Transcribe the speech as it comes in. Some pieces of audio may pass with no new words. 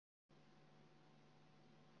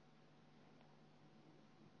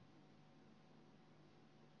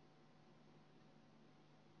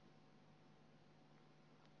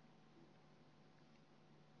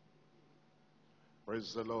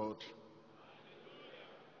Praise the Lord.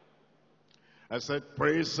 I said,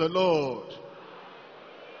 praise the Lord.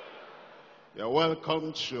 You're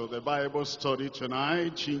welcome to the Bible study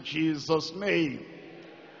tonight in Jesus' name.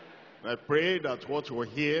 I pray that what we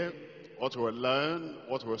hear, what we learn,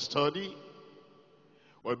 what we study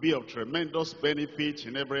will be of tremendous benefit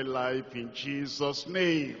in every life in Jesus'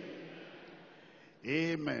 name.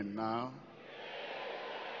 Amen. Now,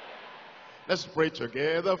 let's pray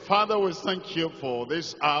together. Father, we thank you for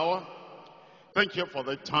this hour. Thank you for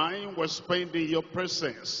the time we spend in your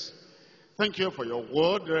presence. Thank you for your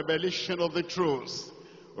word, the revelation of the truth.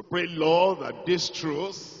 We pray, Lord, that this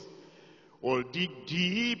truth will dig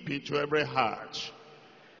deep into every heart.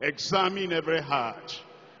 Examine every heart.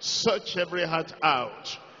 Search every heart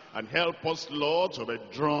out. And help us, Lord, to be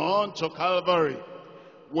drawn to Calvary,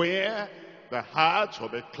 where the heart will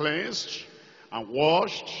be cleansed and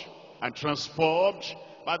washed and transformed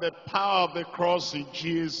by the power of the cross in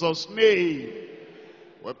Jesus' name.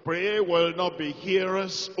 We pray we'll not be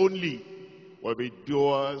hearers only, we'll be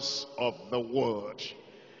doers of the word.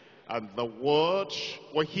 And the word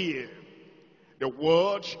we hear, the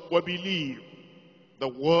word we believe, the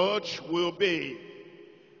word we obey,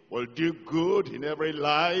 will do good in every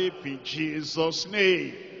life in Jesus'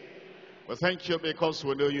 name. We thank you because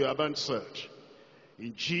we know you have answered.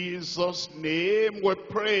 In Jesus' name we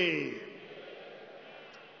pray.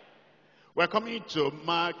 We're coming to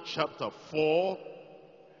Mark chapter 4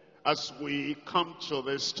 as we come to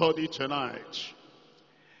the study tonight.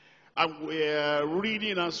 And we're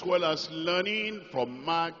reading as well as learning from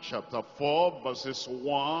Mark chapter 4 verses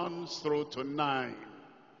 1 through to 9.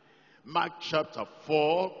 Mark chapter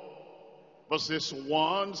 4 verses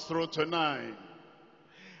 1 through to 9.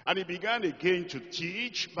 And he began again to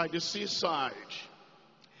teach by the seaside.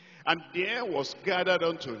 And there was gathered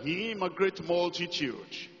unto him a great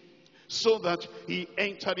multitude, so that he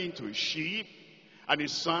entered into a ship, and he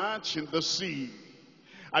sat in the sea.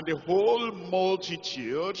 And the whole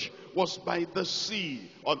multitude was by the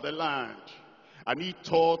sea on the land. And he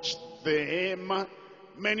taught them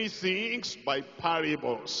many things by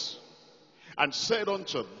parables, and said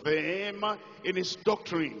unto them in his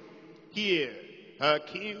doctrine, Hear,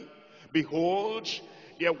 hearken, behold,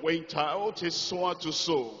 there went out a sower to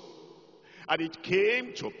sow. And it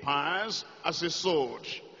came to pass as he sowed,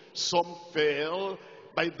 some fell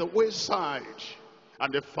by the wayside,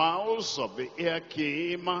 and the fowls of the air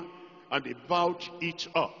came and devoured it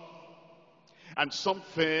up. And some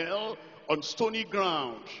fell on stony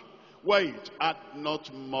ground, where it had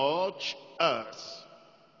not much earth.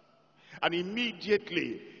 And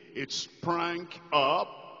immediately it sprang up,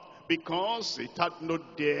 because it had no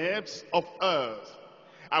depth of earth.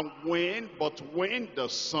 And when the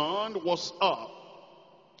sun was up,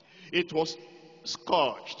 it was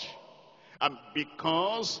scorched. And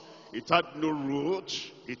because it had no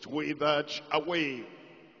root, it withered away.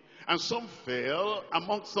 And some fell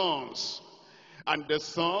among thorns, and the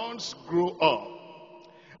thorns grew up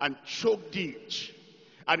and choked it,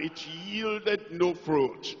 and it yielded no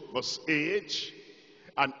fruit. Verse 8,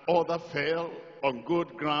 and other fell on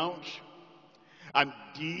good ground, and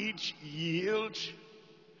did yield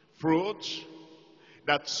fruit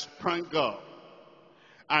that sprang up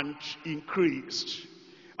and increased,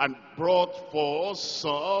 and brought forth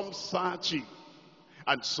some 30,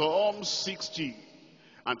 and some 60,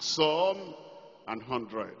 and some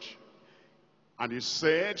 100. And he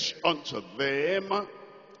said unto them,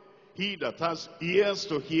 He that has ears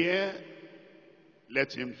to hear,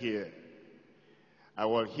 let him hear. I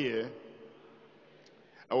will hear,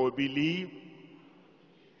 I will believe,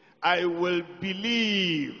 I will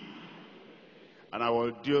believe, and I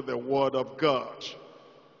will do the word of God.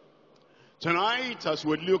 Tonight, as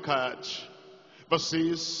we look at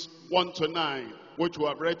verses 1 to 9, which we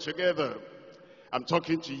have read together, I'm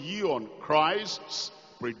talking to you on Christ's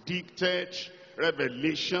predicted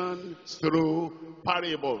revelation through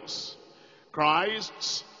parables.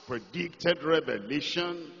 Christ's predicted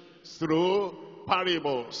revelation through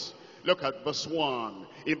parables. Look at verse 1.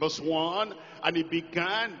 In verse 1, and he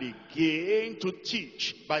began again to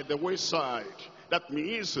teach by the wayside. That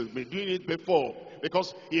means he's been doing it before,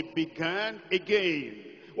 because he began again.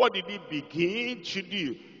 What did he begin to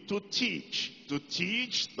do? To teach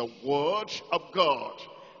the word of God.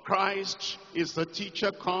 Christ is the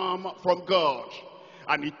teacher come from God,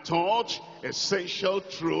 and he taught essential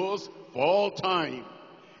truth for all time,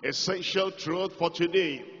 essential truth for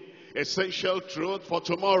today, essential truth for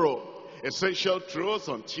tomorrow, essential truth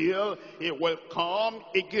until he will come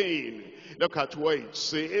again. Look at what it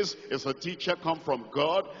says. Is a teacher come from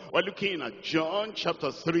God? We're looking at John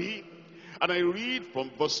chapter 3, And I read from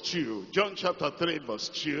verse 2, John chapter 3, verse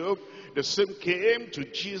 2. The same came to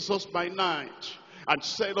Jesus by night, and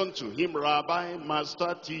said unto him, Rabbi,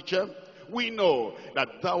 Master, Teacher, we know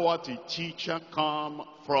that thou art a teacher come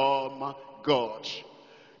from God.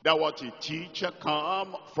 Thou art a teacher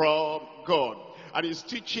come from God. And his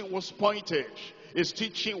teaching was pointed. His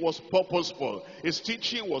teaching was purposeful. His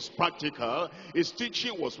teaching was practical. His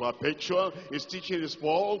teaching was perpetual. His teaching is for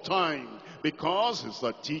all time. Because it's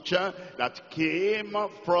a teacher that came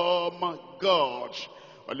from God.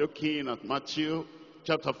 We're looking at Matthew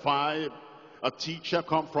chapter 5. A teacher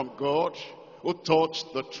come from God who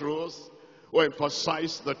taught the truth, who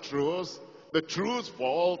emphasized the truth for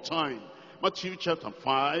all time. Matthew chapter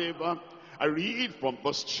 5, I read from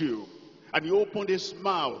verse 2. And he opened his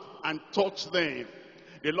mouth and taught them.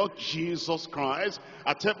 The Lord Jesus Christ,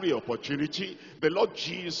 at every opportunity, the Lord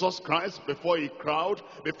Jesus Christ, before a crowd,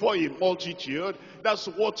 before a multitude, that's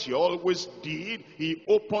what he always did. He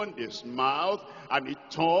opened his mouth and he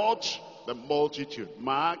taught the multitude.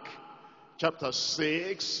 Mark chapter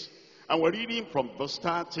 6, and we're reading from verse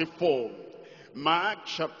 34. Mark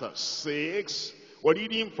chapter 6, we're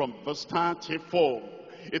reading from verse 34.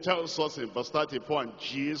 It tells us in verse 34, and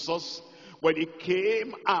Jesus, when he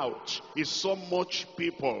came out, he saw much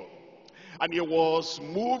people, and he was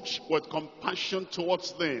moved with compassion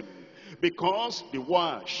towards them, because they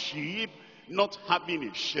were sheep, not having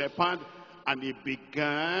a shepherd, and he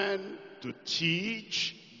began to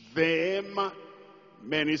teach them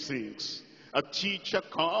many things. A teacher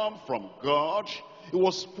come from God. He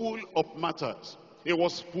was full of matters. He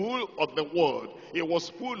was full of the word. He was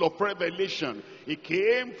full of revelation. He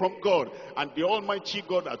came from God, and the Almighty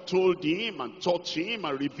God had told him and taught him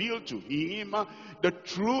and revealed to him the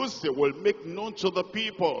truth he will make known to the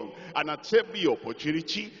people. And at every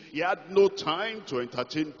opportunity, he had no time to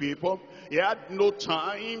entertain people. He had no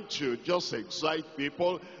time to just excite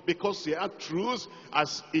people, because he had truth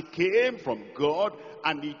as he came from God,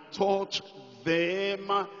 and he taught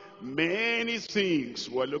them many things.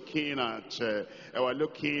 We're looking at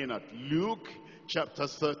Luke chapter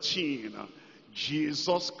 13.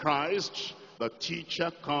 Jesus Christ, the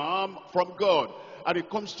teacher, come from God, and he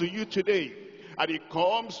comes to you today, and he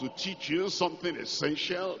comes to teach you something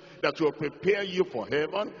essential that will prepare you for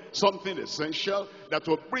heaven, something essential that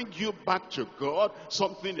will bring you back to God,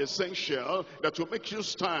 something essential that will make you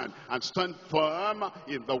stand firm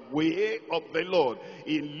in the way of the Lord.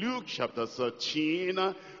 In Luke chapter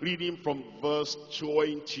 13, reading from verse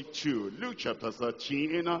 22. Luke chapter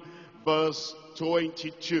 13, verse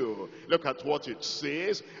 22. Look at what it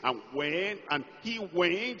says. And he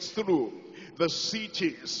went through the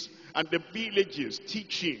cities and the villages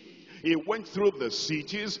teaching. He went through the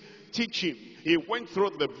cities teaching. He went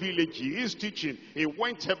through the villages teaching. He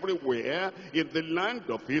went everywhere in the land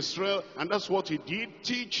of Israel, and that's what he did,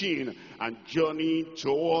 teaching. And journeying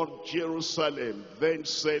toward Jerusalem, then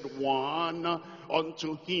said one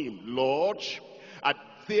unto him, Lord, are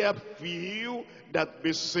there few that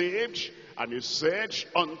be saved? And he said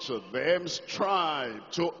unto them, strive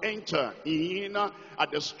to enter in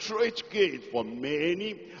at the strait gate, for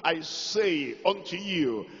many, I say unto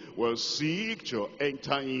you, will seek to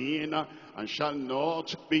enter in and shall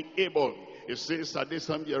not be able. It says at this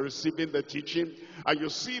time you're receiving the teaching and you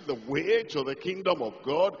see the way to the kingdom of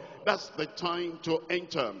God. That's the time to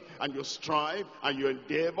enter, and you strive and you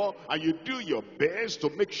endeavor and you do your best to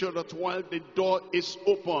make sure that while the door is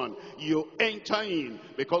open, you enter in,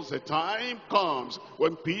 because the time comes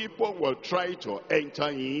when people will try to enter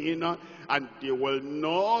in and they will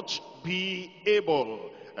not be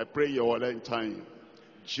able. I pray you will enter in.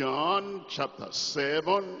 John chapter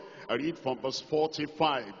 7, I read from verse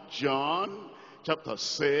 45. John chapter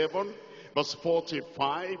 7, verse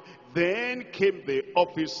 45. Then came the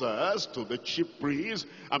officers to the chief priests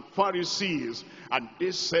and Pharisees, and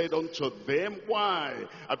they said unto them, why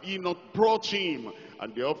have ye not brought him?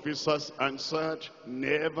 And the officers answered,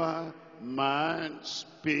 never man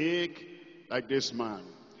spake like this man.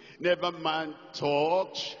 Never man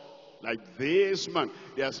taught like this man.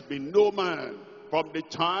 There has been no man from the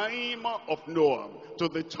time of Noah to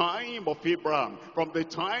the time of Abraham, from the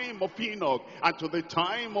time of Enoch and to the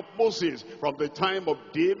time of Moses, from the time of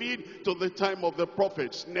David to the time of the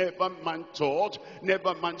prophets. Never man taught,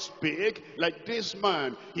 never man spake like this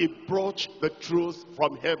man. He brought the truth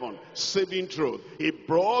from heaven, saving truth. He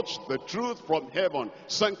brought the truth from heaven,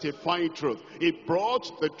 sanctifying truth. He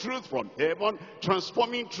brought the truth from heaven,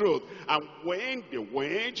 transforming truth. And when they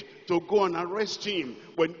went to go and arrest him,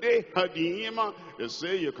 when they heard him, they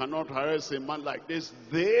say, you cannot arrest a man like this.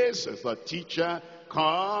 This is a teacher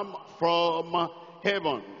come from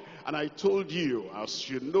heaven. And I told you, as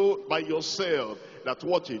you know by yourself, that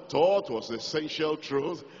what he taught was essential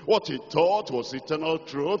truth, what he taught was eternal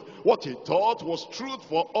truth, what he taught was truth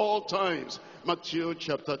for all times. Matthew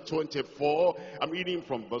chapter 24, I'm reading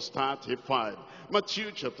from verse 35.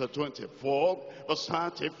 Matthew chapter 24, verse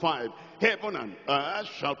 35. Heaven and earth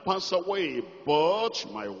shall pass away, but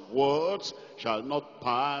my words shall not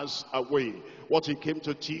pass away. What he came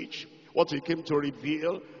to teach, what he came to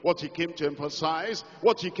reveal, what he came to emphasize,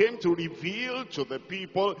 what he came to reveal to the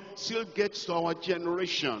people still gets to our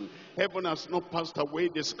generation. Heaven has not passed away,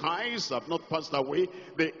 the skies have not passed away,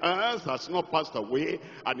 the earth has not passed away.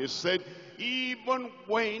 And he said, even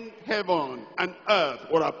when heaven and earth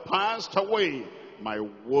would have passed away, my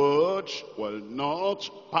word will not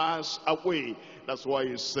pass away. That's why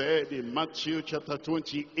he said in Matthew chapter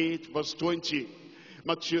 28 verse 20,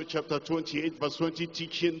 Matthew chapter 28 verse 20,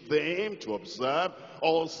 teaching them to observe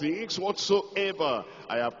all things whatsoever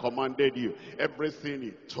I have commanded you. Everything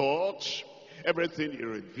he taught, everything he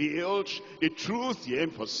revealed, the truth he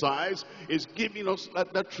emphasized, is giving us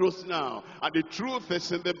that truth now. And the truth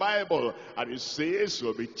is in the Bible. And he says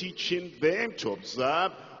he'll be teaching them to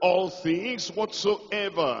observe all things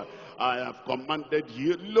whatsoever I have commanded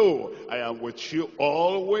you. Lo, I am with you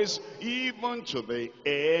always, even to the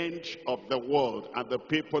end of the world. And the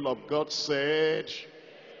people of God said,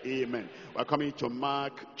 amen. We're coming to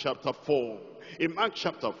Mark chapter 4. In Mark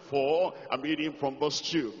chapter 4, I'm reading from verse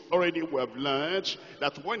 2. Already we have learned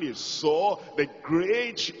that when he saw the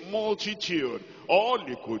great multitude, all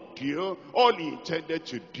he could do, all he intended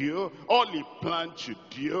to do, all he planned to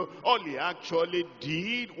do, all he actually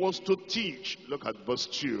did was to teach. Look at verse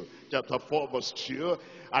 2. Chapter 4 verse 2.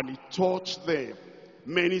 And he taught them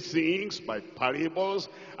many things by parables,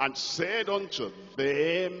 and said unto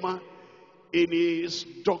them in his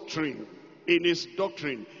doctrine. In his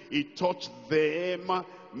doctrine, he taught them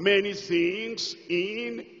many things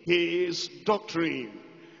in his doctrine.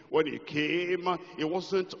 When he came, he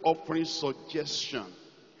wasn't offering suggestion.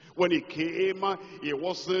 When he came, he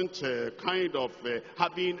wasn't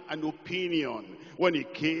having an opinion. When he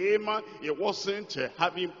came, he wasn't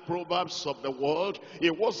having proverbs of the world.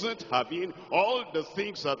 He wasn't having all the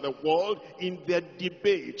things of the world in their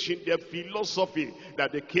debate, in their philosophy,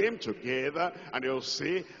 that they came together and they'll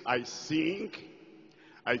say, I think,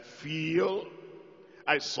 I feel,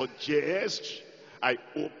 I suggest, I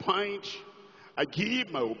opine, I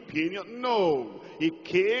give my opinion. No, he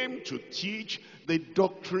came to teach the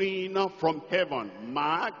doctrine from heaven.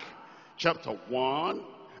 Mark chapter 1,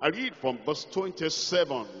 I read from verse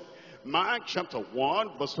 27. Mark chapter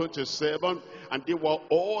 1 verse 27. And they were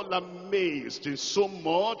all amazed in so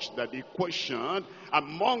much that they questioned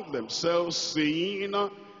among themselves, saying,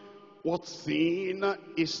 what thing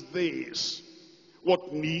is this?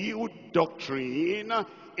 What new doctrine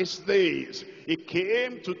is this? He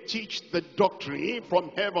came to teach the doctrine from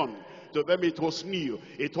heaven. To them it was new.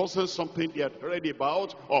 It wasn't something they had read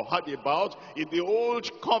about or heard about in the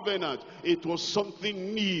old covenant. It was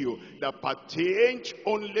something new that pertained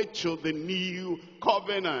only to the new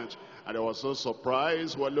covenant. And I was so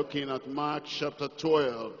surprised. We're looking at Mark chapter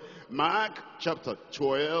 12. Mark chapter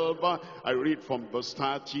 12, I read from verse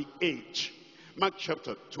 38. Mark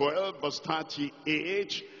chapter 12 verse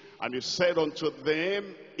 38. And he said unto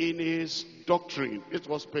them in his doctrine. It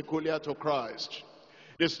was peculiar to Christ.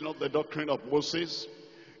 This is not the doctrine of Moses.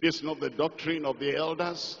 This is not the doctrine of the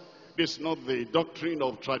elders. This is not the doctrine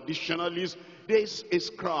of traditionalists. This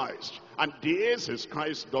is Christ. And this is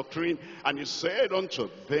Christ's doctrine. And he said unto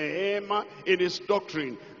them in his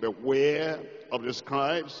doctrine, beware of the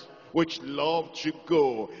scribes, which love to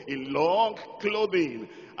go in long clothing,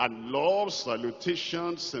 and love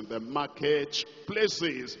salutations in the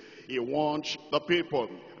marketplaces. He wants the people.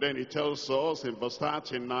 Then he tells us in verse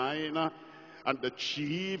 39, and the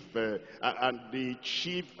chief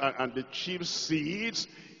seats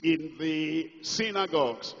in the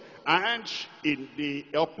synagogues and in the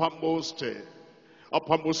uppermost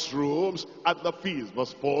rooms at the feast.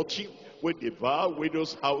 Verse 40, we devour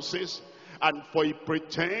widows' houses, and for a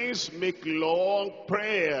pretense make long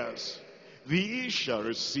prayers. These shall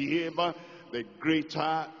receive the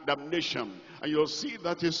greater damnation. And you'll see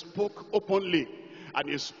that he spoke openly, and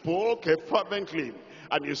he spoke fervently,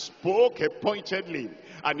 and he spoke pointedly,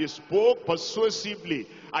 and he spoke persuasively,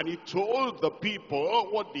 and he told the people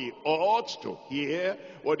what they ought to hear,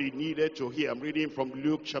 what they needed to hear. I'm reading from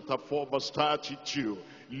Luke chapter 4 verse 32.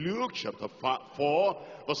 Luke chapter 4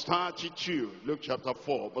 verse 32. Luke chapter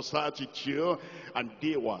 4 verse 32. And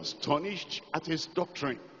they were astonished at his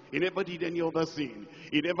doctrine. He never did any other thing.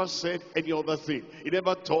 He never said any other thing. He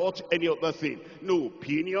never taught any other thing. No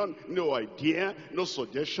opinion, no idea, no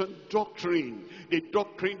suggestion. Doctrine. The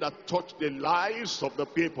doctrine that touched the lives of the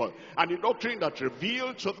people. And the doctrine that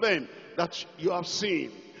revealed to them that you have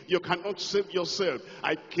seen. You cannot save yourself.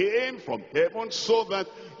 I came from heaven so that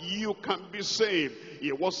you can be saved.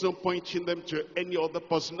 He wasn't pointing them to any other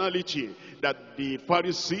personality that the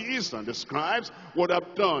Pharisees and the scribes would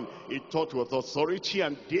have done. He taught with authority,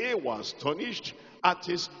 and they were astonished at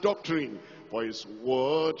his doctrine, for his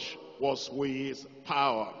word was with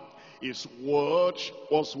power. His word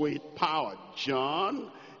was with power.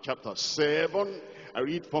 John chapter 7, I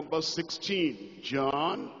read from verse 16.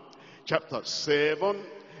 John chapter 7,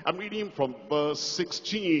 I'm reading from verse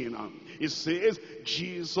 16. It says,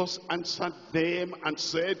 Jesus answered them and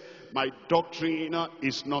said, my doctrine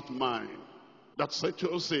is not mine. That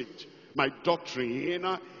settles it. My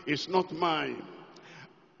doctrine is not mine,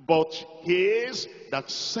 but his that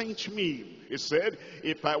sent me. He said,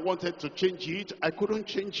 if I wanted to change it, I couldn't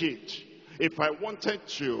change it. If I wanted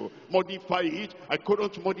to modify it, I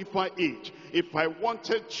couldn't modify it. If I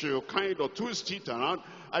wanted to kind of twist it around,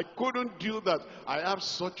 I couldn't do that. I have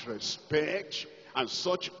such respect and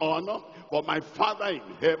such honor for my Father in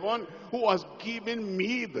heaven, who has given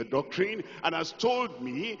me the doctrine and has told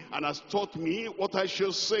me and has taught me what I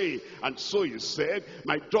shall say. And so he said,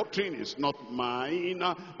 my doctrine is not mine,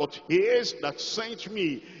 but his that sent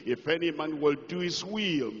me. If any man will do his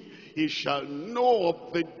will, he shall know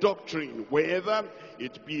of the doctrine, whether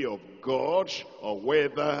it be of God or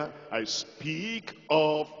whether I speak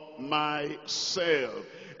of myself.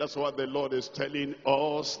 That's what the Lord is telling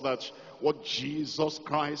us, that what Jesus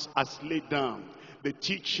Christ has laid down, the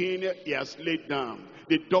teaching he has laid down,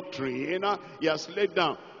 the doctrine he has laid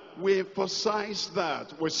down, we emphasize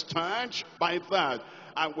that, we stand by that,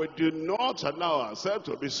 and we do not allow ourselves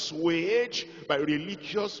to be swayed by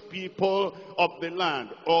religious people of the land,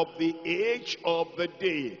 of the age, of the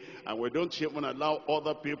day. And we don't even allow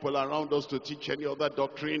other people around us to teach any other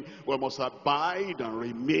doctrine. We must abide and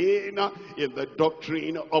remain in the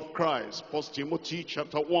doctrine of Christ. 1 Timothy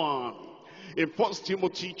chapter 1. In 1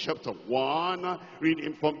 Timothy chapter 1,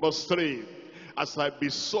 reading from verse 3. As I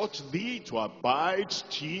besought thee to abide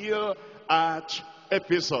still at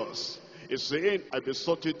Ephesus. It's saying, I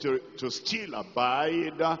besought you to still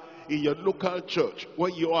abide in your local church,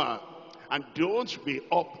 where you are. And don't be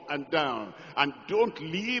up and down. And don't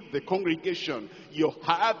leave the congregation. You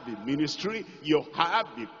have the ministry, you have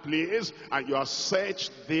the place, and you are set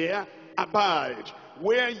there. Abide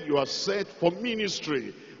where you are set for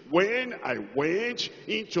ministry. When I went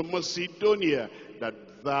into Macedonia,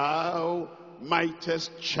 that thou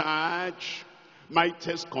mightest charge,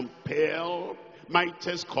 mightest compel,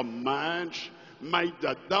 mightest command,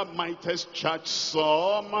 that thou mightest charge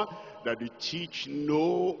some that they teach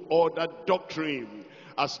no other doctrine,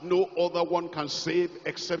 as no other one can save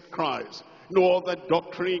except Christ. No other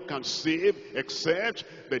doctrine can save except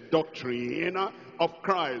the doctrine of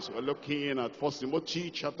Christ. We're looking at 1 Timothy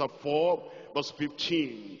chapter 4, verse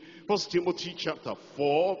 15. 1 Timothy chapter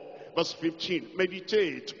 4, verse 15.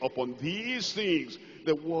 Meditate upon these things,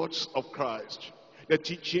 the words of Christ, the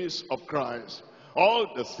teachings of Christ.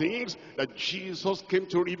 All the things that Jesus came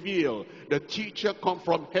to reveal. The teacher come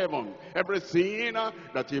from heaven. Everything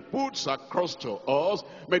that he puts across to us,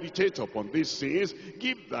 meditate upon these things.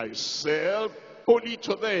 Give thyself wholly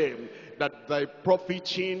to them, that thy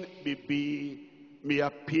profiting may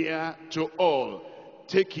appear to all.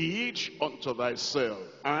 Take heed unto thyself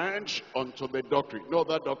and unto the doctrine. No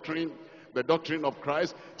other doctrine, the doctrine of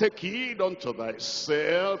Christ. Take heed unto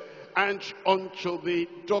thyself and unto the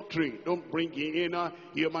doctrine. Don't bring in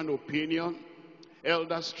human opinion,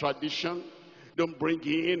 elders' tradition. Don't bring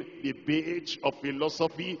in debate of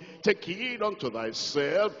philosophy. Take heed unto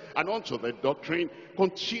thyself and unto the doctrine.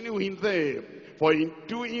 Continue in them. For in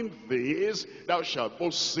doing this, thou shalt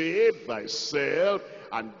both save thyself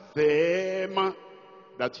and them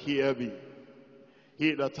that hear thee.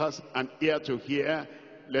 He that has an ear to hear,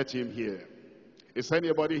 let him hear. Is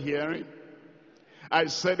anybody hearing? I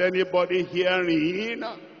said, anybody hearing?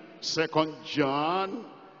 2 John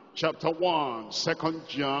chapter 1. 2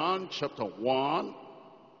 John chapter 1,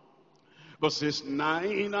 verses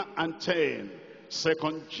 9 and 10.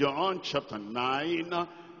 2 John chapter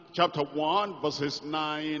 1, verses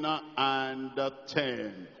 9 and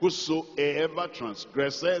 10. Whosoever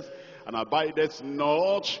transgresseth and abideth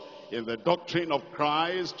not in the doctrine of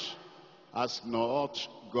Christ has not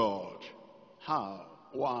God. How?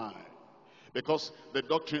 Why? Because the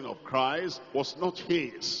doctrine of Christ was not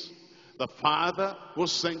his. The Father who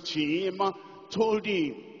sent him told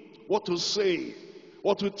him what to say,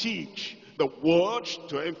 what to teach, the word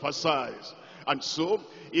to emphasize. And so,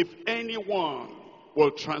 if anyone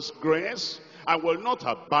will transgress and will not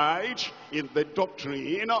abide in the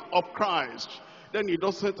doctrine of Christ, then he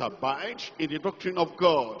doesn't abide in the doctrine of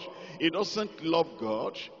God. He doesn't love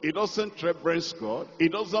God. He doesn't reverence God. He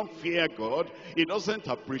doesn't fear God. He doesn't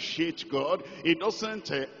appreciate God. He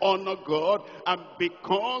doesn't honor God. And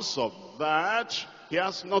because of that, he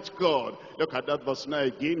has not God. Look at that verse 9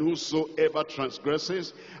 again. Whosoever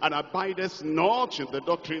transgresses and abideth not in the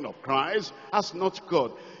doctrine of Christ has not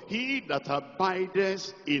God. He that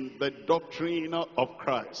abideth in the doctrine of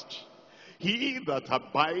Christ. He that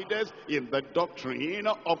abideth in the doctrine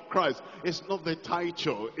of Christ. It's not the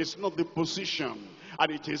title, it's not the position,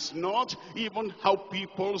 and it is not even how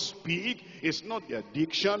people speak, it's not their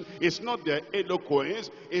diction, it's not their eloquence,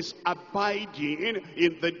 it's abiding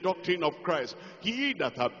in the doctrine of Christ. He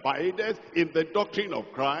that abideth in the doctrine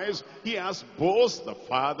of Christ, he has both the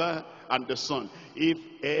Father and the Son. If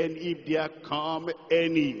there come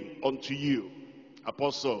any unto you,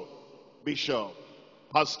 apostle, bishop,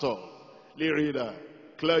 pastor, lay reader,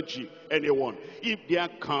 clergy, anyone, if there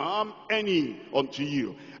come any unto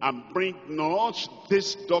you and bring not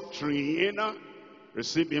this doctrine,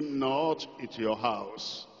 receive him not into your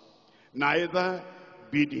house, neither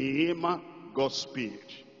bid him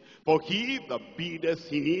Godspeed. For he that biddeth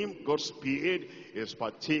him Godspeed is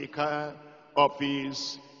partaker of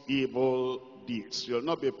his evil deeds. You'll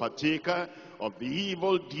not be partaker of the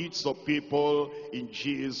evil deeds of people in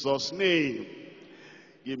Jesus' name.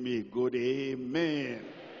 Give me a good amen.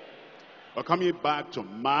 We're coming back to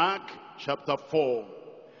Mark chapter 4.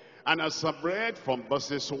 And as I've read from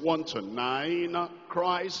verses 1 to 9,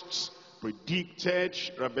 Christ's predicted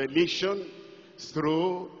revelation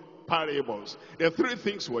through parables. There are three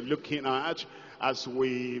things we're looking at as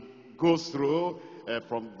we go through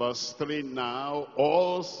from verse 3 now,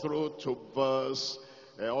 all through to verse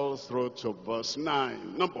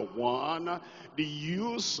 9. Number one, the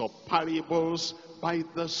use of parables by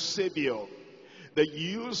the Savior. The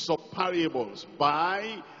use of parables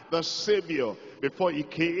by the Savior. Before he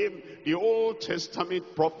came, the Old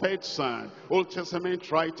Testament prophets and Old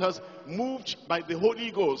Testament writers, moved by the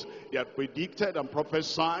Holy Ghost, they had predicted and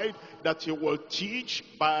prophesied that he will teach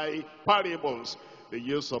by parables. The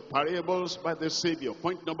use of parables by the Savior.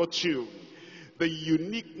 Point number two, the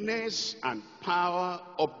uniqueness and power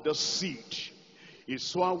of the seed.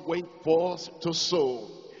 Esau went forth to sow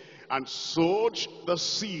and sowed the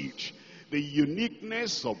seed. The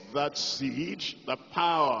uniqueness of that seed, the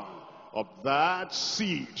power of that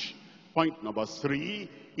seed. Point number three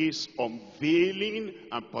is unveiling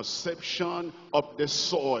and perception of the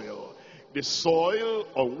soil. The soil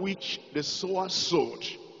on which the sower sowed.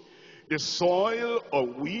 The soil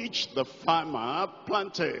on which the farmer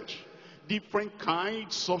planted. Different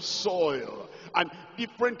kinds of soil and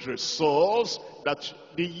different results that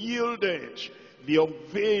they yielded. The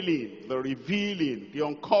unveiling, the revealing, the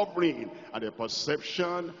uncovering, and the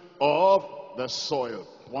perception of the soil.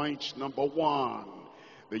 Point number one,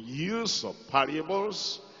 the use of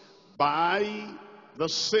parables by the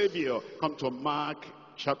Savior. Come to Mark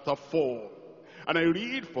chapter 4. And I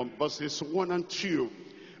read from verses 1 and 2.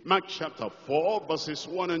 Mark chapter 4, verses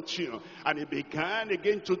 1 and 2. And he began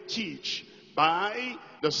again to teach by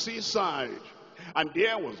the seaside. And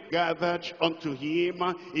there was gathered unto him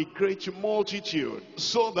a great multitude,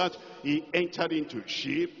 so that he entered into a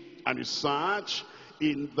ship, and he sat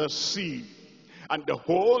in the sea. And the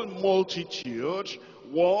whole multitude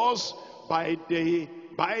was by the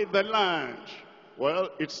land. Well,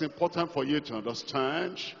 it's important for you to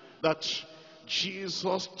understand that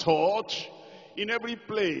Jesus taught in every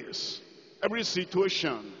place, every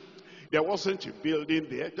situation. There wasn't a building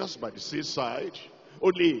there, just by the seaside,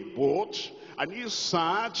 only a boat. And he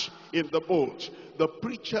sat in the boat. The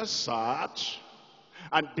preacher sat,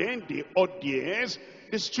 and then the audience,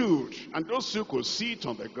 they stood. And those who could sit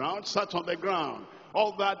on the ground, sat on the ground.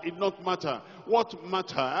 All that did not matter. What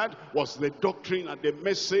mattered was the doctrine and the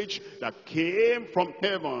message that came from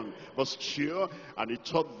heaven. Verse 2, and he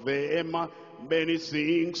taught them many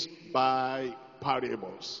things by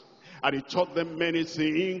parables. And he taught them many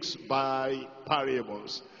things by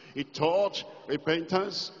parables. He taught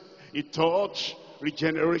repentance. He taught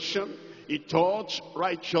regeneration. He taught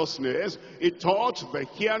righteousness. He taught the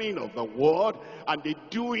hearing of the word and the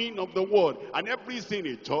doing of the word. And everything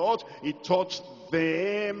he taught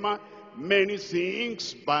them many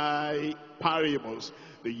things by parables.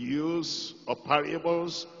 The use of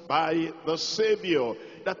parables by the Savior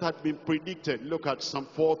that had been predicted. Look at Psalm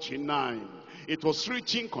 49. It was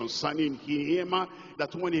written concerning him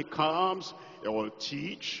that when he comes, he will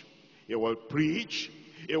teach, He will preach.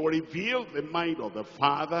 He will reveal the mind of the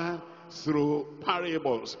Father through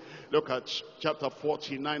parables. Look at chapter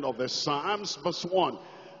 49 of the Psalms, verse 1.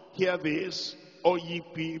 Hear this, all ye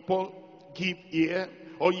people, give ear,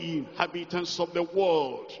 all ye inhabitants of the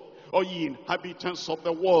world. All ye inhabitants of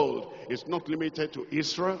the world. It's not limited to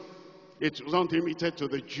Israel. It's not limited to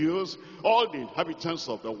the Jews. All the inhabitants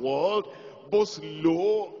of the world, both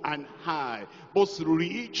low and high, both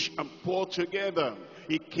rich and poor together.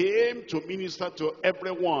 He came to minister to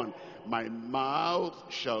everyone. My mouth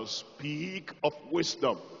shall speak of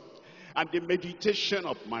wisdom, and the meditation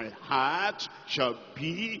of my heart shall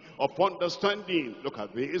be of understanding. Look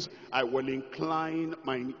at this. I will incline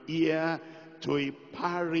mine ear to a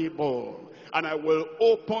parable, and I will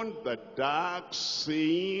open the dark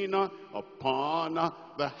saying upon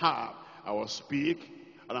the harp. I will speak,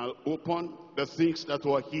 and I'll open the things that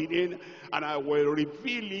were hidden, and I will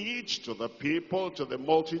reveal it to the people, to the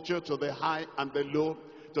multitude, to the high and the low,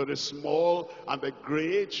 to the small and the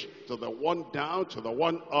great, to the one down, to the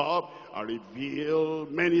one up. I reveal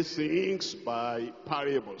many things by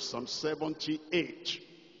parables. Psalm 78.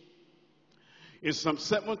 In Psalm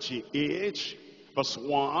 78, verse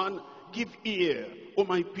 1, give ear, O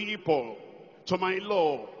my people, to my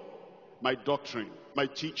law, my doctrine, my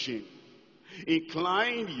teaching.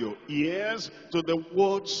 Incline your ears to the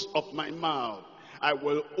words of my mouth. I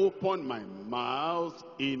will open my mouth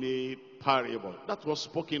in a parable. That was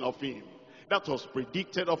spoken of him. That was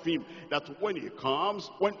predicted of him. That when he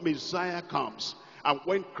comes, when Messiah comes, and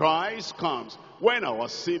when Christ comes, when our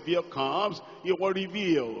Savior comes, he will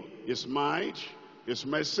reveal his mind, his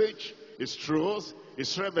message, his truth,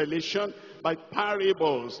 his revelation by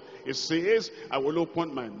parables. It says, I will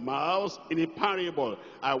open my mouth in a parable.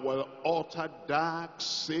 I will utter dark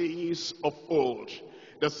sayings of old.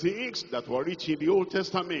 The things that were written in the Old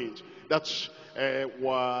Testament that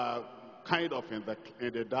were kind of in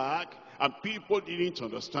the dark, and people didn't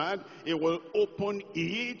understand, it will open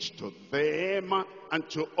it to them and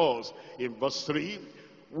to us. In verse 3,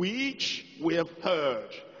 which we have heard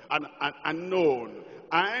and known,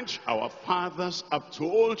 and our fathers have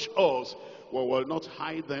told us, we will not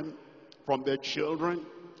hide them from their children,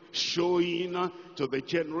 showing to the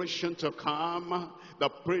generation to come the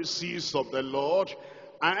praises of the Lord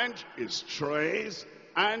and his strength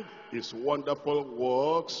and his wonderful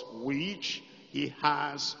works which he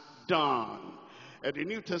has done. And the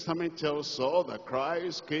New Testament tells us that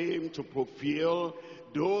Christ came to fulfill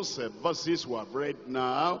those verses we have read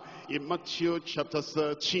now in Matthew chapter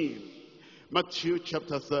 13. Matthew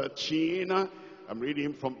chapter 13, I'm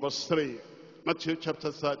reading from verse 3. Matthew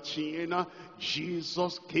chapter 13,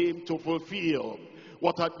 Jesus came to fulfill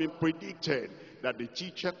what had been predicted, that the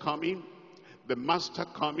teacher coming, the master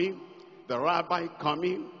coming, the rabbi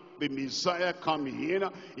coming, the Messiah coming,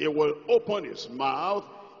 he will open his mouth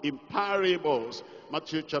in parables.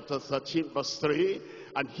 Matthew chapter 13 verse 3,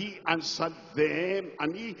 and he answered them,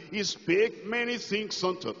 and he spake many things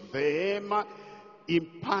unto them in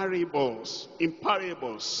parables,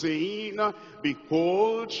 saying,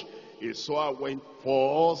 behold, a sower went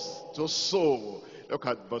forth to sow. Look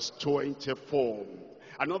at verse 24.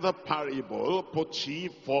 Another parable put he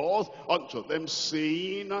forth unto them,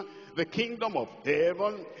 saying, the kingdom of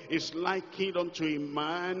heaven is likened unto a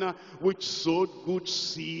man which sowed good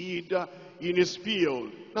seed in his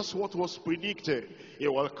field. That's what was predicted. He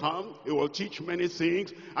will come, he will teach many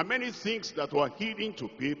things, and many things that were hidden to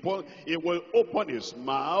people, he will open his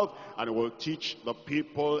mouth and he will teach the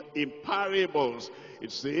people in parables.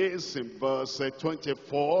 It says in verse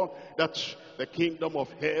 24 that the kingdom of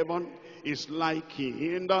heaven is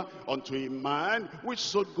likened unto a man which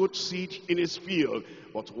sowed good seed in his field.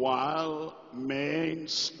 But while men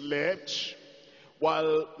slept,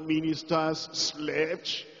 while ministers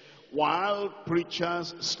slept, while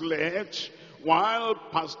preachers slept, while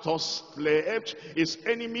pastors slept, his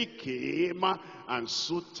enemy came and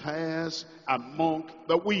sowed tares among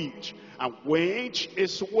the wheat and went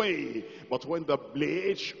his way. But when the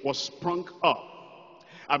blade was sprung up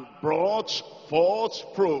and brought forth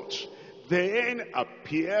fruit, then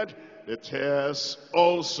appeared the tares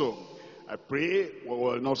also. I pray we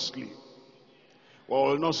will not sleep, we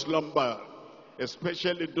will not slumber,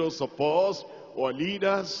 especially those of us who are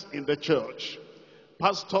leaders in the church,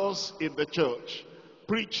 pastors in the church,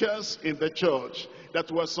 preachers in the church, that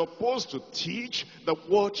were supposed to teach the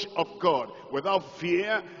word of God without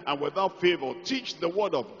fear and without favor. Teach the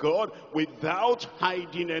word of God without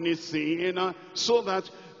hiding anything, so that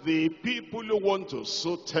the people who want to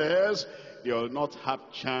sow tares, they will not have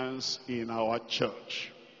chance in our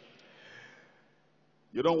church.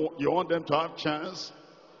 You want them to have chance?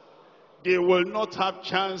 They will not have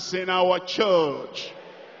chance in our church.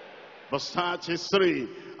 Verse 33,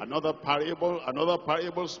 another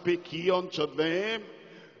parable spake he unto them.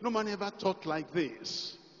 No man ever taught like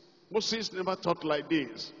this. Moses never taught like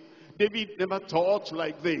this. David never taught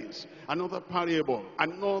like this. Another parable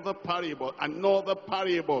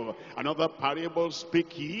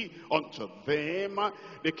spake he unto them.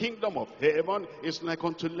 The kingdom of heaven is like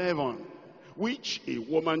unto leaven, which a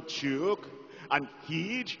woman took and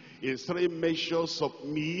hid in 3 measures of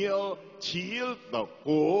meal till the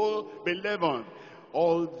whole be leavened.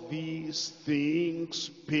 All these things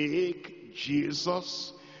spake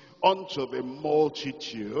Jesus unto the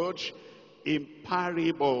multitude in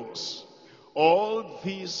parables. All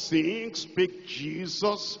these things spake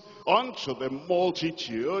Jesus unto the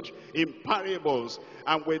multitude in parables,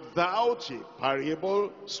 and without a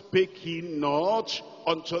parable spake he not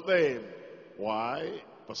unto them. Why?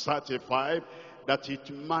 Verse 35, that it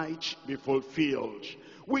might be fulfilled,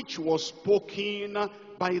 which was spoken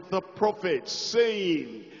by the prophet,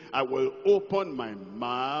 saying, I will open my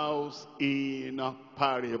mouth in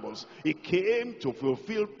parables. He came to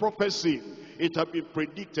fulfill prophecy. It had been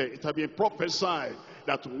predicted, it had been prophesied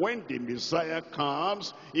that when the Messiah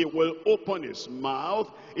comes, he will open his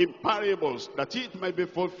mouth in parables, that it might be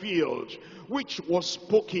fulfilled, which was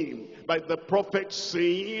spoken by the prophet,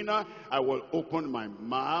 saying, I will open my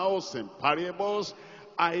mouth in parables.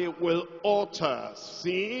 I will utter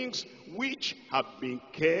things which have been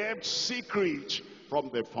kept secret from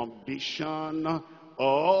the foundation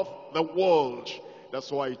of the world.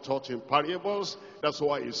 That's why he taught in parables. That's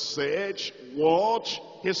why he said what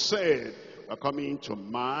he said. We're coming to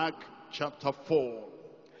Mark chapter 4.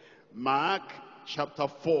 Mark chapter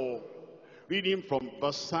 4. Reading from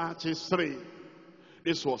verse 33.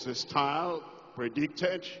 This was his style,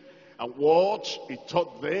 predicted. And what he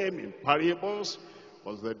taught them in parables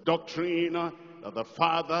was the doctrine that the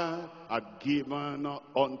Father had given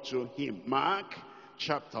unto him. Mark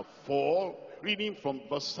chapter 4, reading from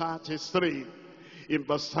verse 33. In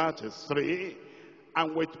verse 33,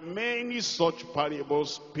 and with many such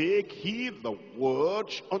parables spake he the word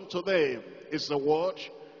unto them. Is the word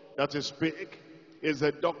that he spake, is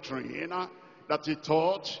the doctrine that he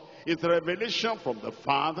taught, is the revelation from the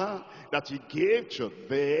Father that he gave to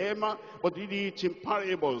them, but he did it in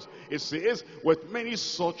parables. It says, with many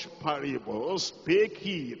such parables spake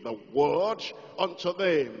he the word unto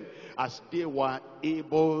them, as they were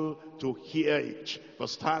able to hear it.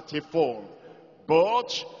 Verse 34,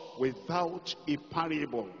 but without a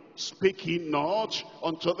parable spake he not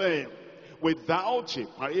unto them. Without a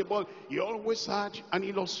parable, he always had an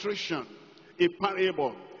illustration, a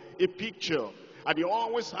parable, a picture. And he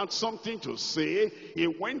always had something to say. He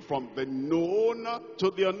went from the known to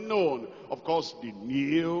the unknown. Of course, they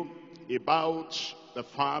knew about the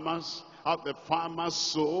farmers, how the farmers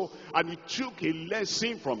sow, and he took a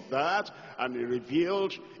lesson from that, and he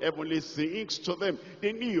revealed heavenly things to them.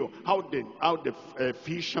 They knew how the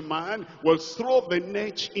fisherman will throw the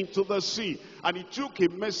net into the sea, and he took a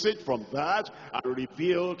message from that and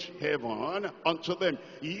revealed heaven unto them.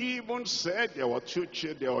 He even said there were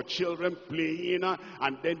children playing,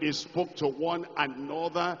 and then they spoke to one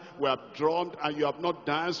another. We have drummed and you have not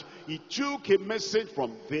danced. He took a message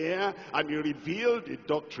from there and he revealed the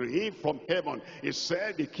doctrine from heaven. He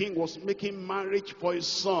said the king was making marriage for his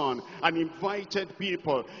son and invited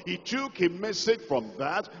people. He took a message from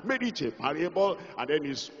that, made it a parable, and then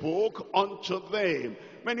he spoke unto them.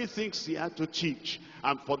 Many things he had to teach,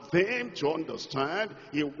 and for them to understand,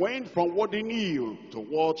 he went from what they knew to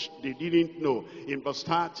what they didn't know. In verse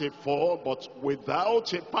 34, but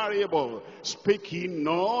without a parable spake he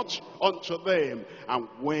not unto them, and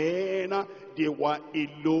when they were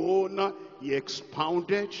alone, he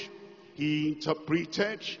expounded, he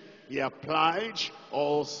interpreted, he applied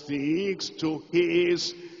all things to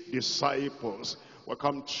his disciples.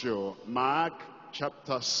 Welcome to Mark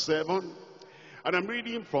chapter 7. And I'm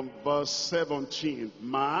reading from verse 17.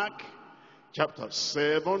 Mark chapter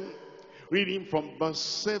 7, reading from verse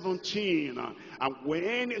 17. And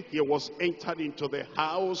when he was entered into the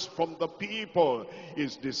house from the people,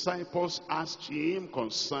 his disciples asked him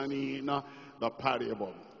concerning the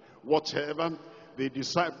parable. Whatever the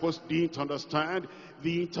disciples didn't understand,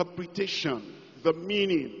 the interpretation, the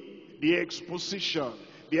meaning, the exposition,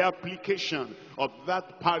 the application of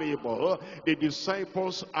that parable, the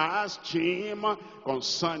disciples asked him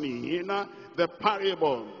concerning the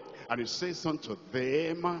parable. And he says unto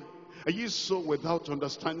them, are ye so without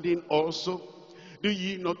understanding also? Do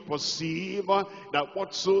ye not perceive that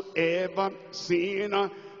whatsoever sin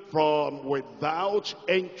from without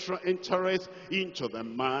entereth into the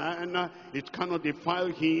man, it cannot defile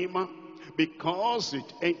him? because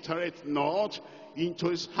it entereth not into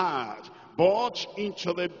his heart, but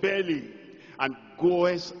into the belly, and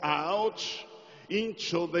goeth out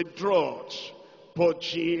into the draught,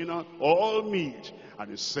 purging all meat.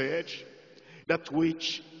 And he said, that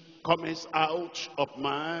which cometh out of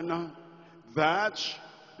man, that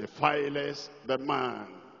defileth the man.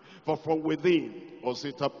 For from within, was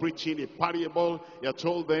it preaching a parable he had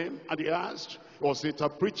told them? And he asked, was it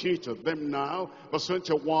preaching to them now? Verse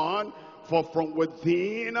 21, for from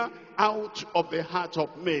within, out of the heart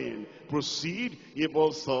of men, proceed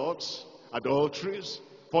evil thoughts, adulteries,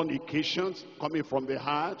 fornications, coming from the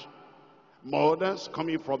heart, murders,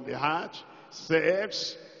 coming from the heart,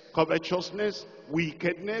 thefts, covetousness,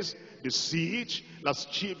 wickedness, deceit,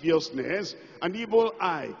 lasciviousness, an evil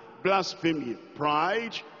eye, blasphemy,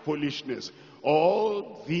 pride, foolishness.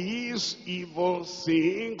 All these evil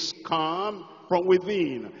things come from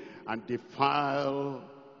within and defile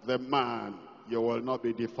the man. You will not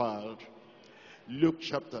be defiled. Luke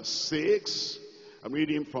chapter 6, I'm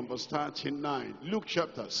reading from verse 39. Luke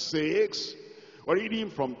chapter 6, we're reading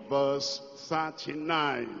from verse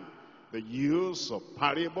 39. The use of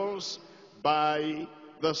parables by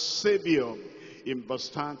the Savior. In verse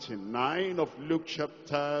 39 of Luke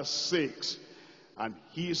chapter 6. And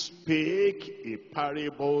he spake a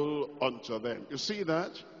parable unto them. You see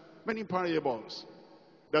that? Many parables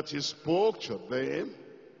that he spoke to them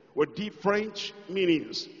with different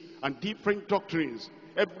meanings and different doctrines.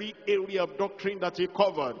 Every area of doctrine that he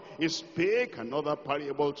covered, he spake another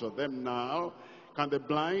parable to them now. Can the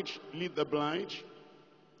blind lead the blind?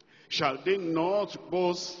 Shall they not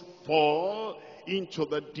both fall into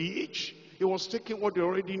the ditch? He was taking what they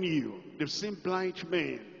already knew. They've seen blind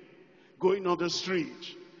men going on the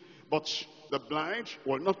street. But the blind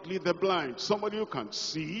will not lead the blind. Somebody who can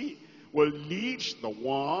see will lead the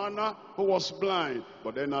one who was blind.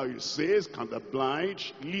 But then now he says, can the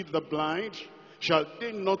blind lead the blind? Shall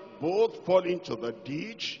they not both fall into the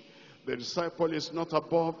ditch? The disciple is not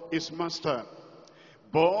above his master.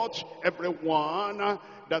 But everyone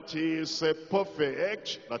that is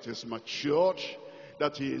perfect, that is matured,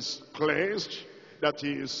 that is cleansed, that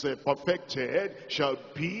is perfected, shall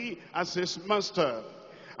be as his master.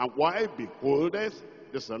 And why beholdeth,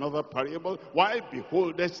 this is another parable, why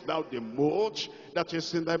beholdest thou the mote that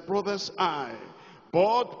is in thy brother's eye,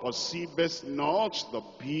 but perceivest not the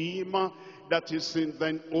beam that is in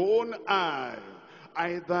thine own eye?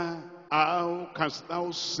 Either how canst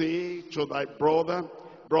thou say to thy brother,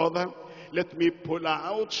 brother, let me pull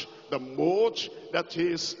out the mote that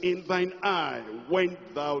is in thine eye, when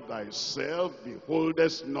thou thyself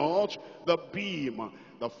beholdest not the beam,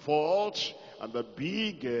 the fault, and the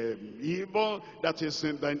big evil that is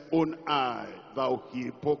in thine own eye? Thou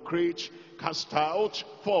hypocrite, cast out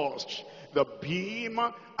first the beam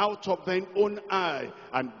out of thine own eye,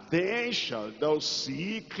 and then shalt thou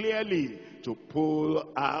see clearly to pull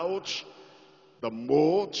out the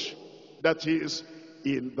mote that is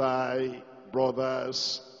in thy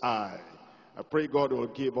brother's eye. I pray God will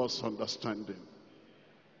give us understanding.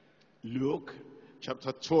 Luke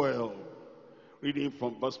chapter 12, reading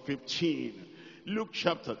from verse 15. Luke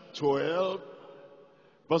chapter 12,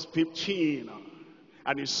 verse 15.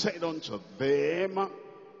 And he said unto them,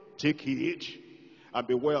 take heed and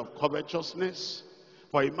beware of covetousness,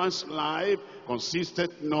 for a man's life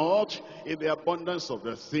consisteth not in the abundance of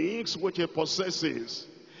the things which he possesses.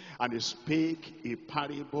 And he spake a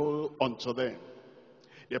parable unto them.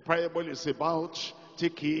 The parable is about,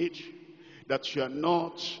 take heed that you are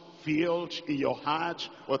not filled in your heart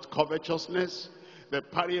with covetousness. The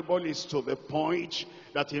parable is to the point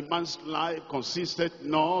that a man's life consisted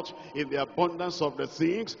not in the abundance of the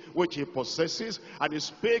things which he possesses. And he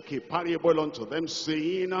spake a parable unto them,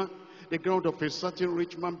 saying, the ground of a certain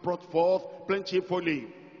rich man brought forth plentifully.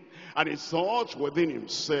 And he thought within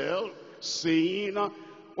himself, saying,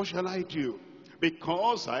 what shall I do?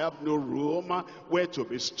 Because I have no room where to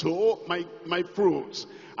bestow my fruits.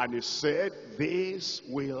 And he said, this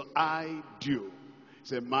will I do.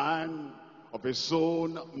 He's a man of his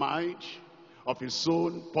own mind, of his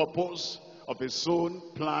own purpose, of his own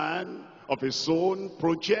plan, of his own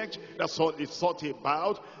project. That's all he thought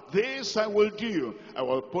about. This I will do. I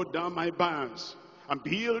will put down my barns and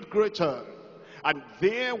build greater. And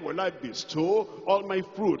there will I bestow all my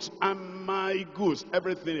fruits and my goods.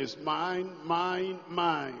 Everything is mine, mine,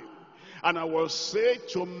 mine. And I will say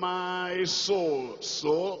to my soul,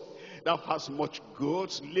 soul, thou hast much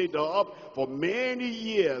goods laid up for many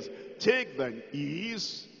years. Take thine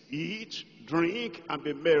ease, eat, drink, and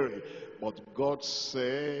be merry. But God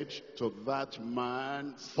said to that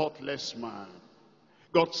man, thoughtless man,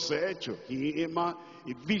 God said to him, a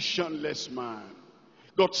visionless man.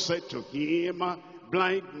 God said to him,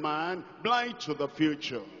 blind man, blind to the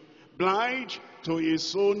future, blind to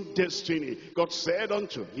his own destiny. God said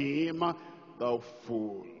unto him, thou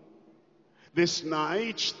fool, this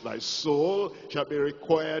night thy soul shall be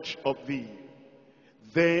required of thee.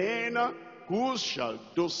 Then whose shall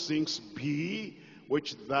those things be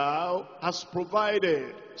which thou hast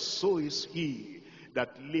provided? So is he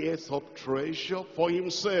that layeth up treasure for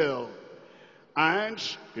himself, and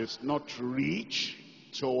is not rich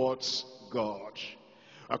towards God.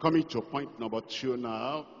 We're coming to point number 2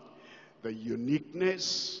 now. The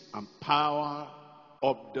uniqueness and power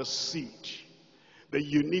of the seed. The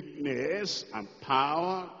uniqueness and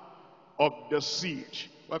power of the seed.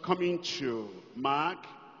 We're coming to Mark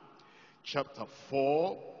chapter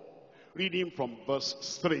 4, reading from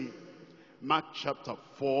verse 3. Mark chapter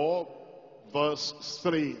 4, verse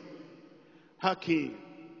 3. Hearken,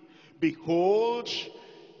 behold,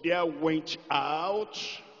 there went out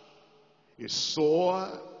a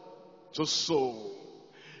sower to sow.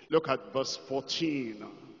 Look at verse 14.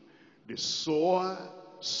 The sower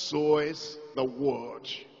soweth the word.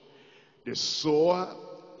 The sower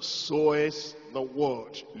soweth the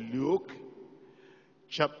word. Luke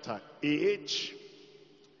chapter 8,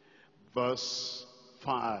 verse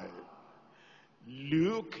 5.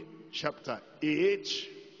 Luke chapter 8,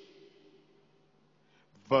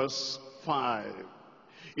 verse 5.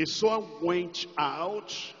 A sower went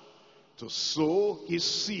out to sow his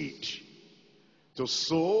seed. To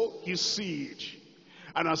sow his seed.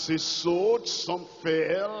 And as he sowed, some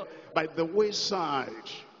fell by the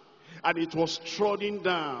wayside, and it was trodden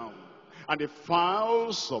down, and the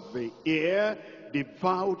fowls of the air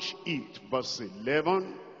devoured it. Verse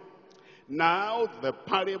 11. Now the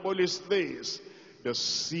parable is this: the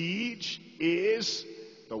seed is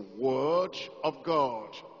the word of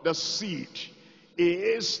God. The seed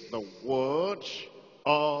is the word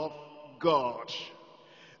of God.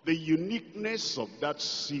 The uniqueness of that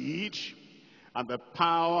seed and the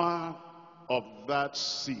power of that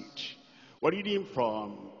seed. We're reading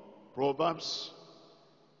from Proverbs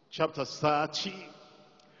chapter 30,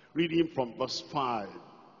 reading from verse 5.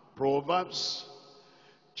 Proverbs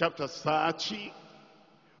chapter 30,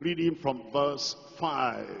 reading from verse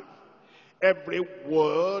 5. Every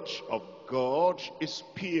word of God is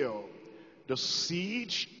pure. The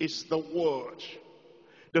seed is the word.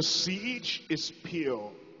 The seed is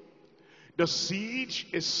pure. The seed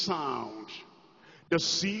is sound. The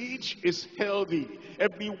seed is healthy.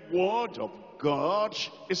 Every word of God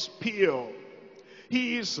is pure.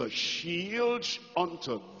 He is a shield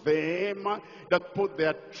unto them that put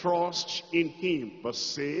their trust in him. Verse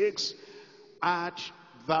 6, add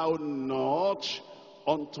thou not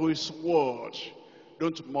unto his word.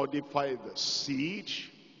 Don't modify the seed.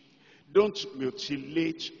 Don't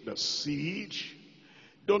mutilate the seed.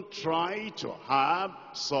 Don't try to have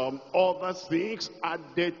some other things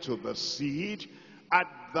added to the seed. Add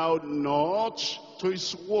thou not to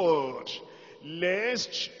his word,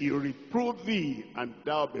 lest he reprove thee, and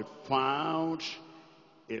thou be found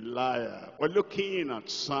a liar. We're looking at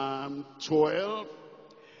Psalm 12,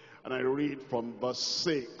 and I read from verse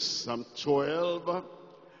 6. Psalm 12,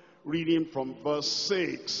 reading from verse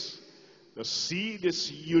 6. The seed is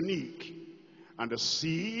unique, and the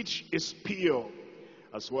seed is pure,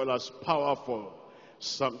 as well as powerful.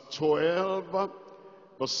 Psalm 12,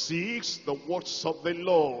 verse 6, the words of the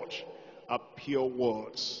Lord are pure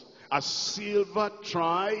words, as silver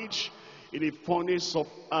tried in a furnace of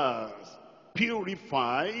earth,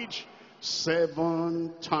 purified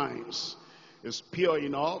 7 times. It's pure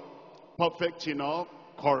enough, perfect enough,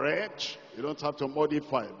 correct. You don't have to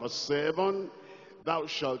modify. Verse 7, thou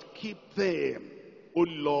shalt keep them, O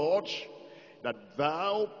Lord, that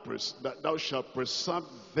thou shalt preserve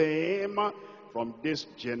them from this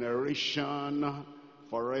generation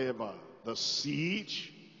forever. The seed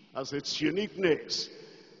has its uniqueness.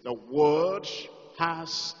 The word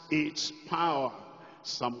has its power.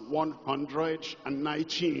 Psalm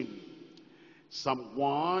 119. Psalm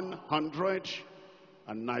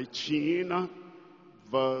 119,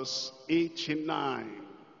 verse 89.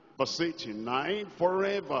 Verse 89,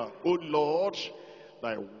 forever, O Lord,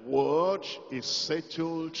 thy word is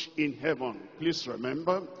settled in heaven. Please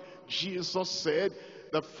remember, Jesus said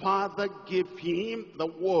the Father gave him the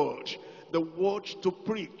word to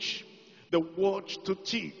preach, the word to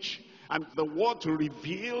teach, and the word to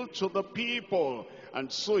reveal to the people.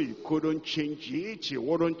 And so he couldn't change it. He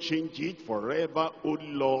wouldn't change it forever. O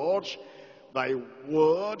Lord, thy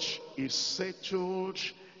word is settled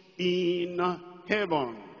in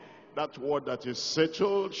heaven. That word that is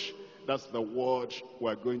settled That's the word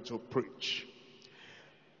we're going to preach.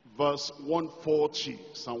 Verse 140,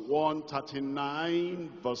 Psalm 139,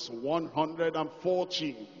 verse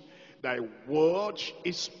 114. Thy word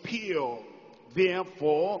is pure,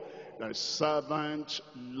 therefore thy servant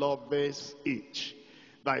loveth it.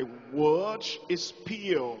 Thy word is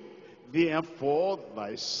pure, therefore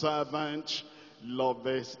thy servant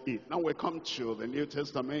loveth it. Now we come to the New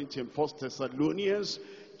Testament in 1 Thessalonians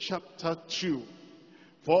chapter 2.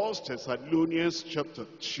 1 Thessalonians chapter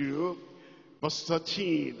 2, verse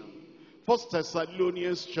 13. 1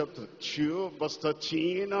 Thessalonians chapter 2, verse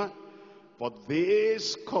 13. For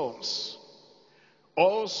this cause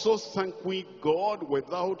also thank we God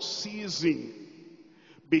without ceasing,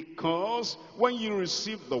 because when you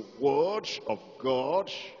received the word of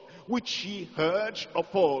God, which ye heard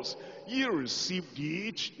of us, ye received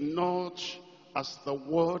it not as the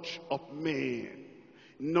word of men,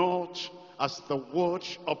 not as the word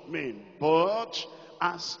of men, but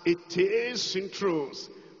as it is in truth,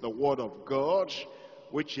 the word of God,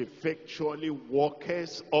 which effectually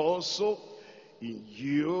worketh also in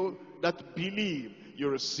you that believe. You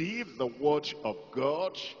receive the word of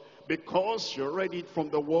God because you read it from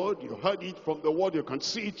the word, you heard it from the word, you can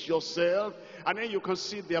see it yourself, and then you can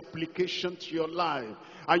see the application to your life.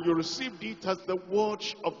 And you received it as the word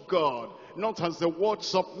of God, not as the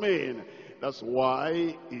words of men. That's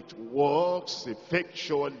why it works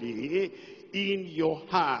effectually in your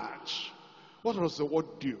heart. What does the word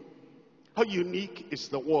do? How unique is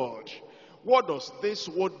the word? What does this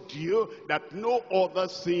word do that no other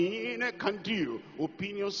thing can do?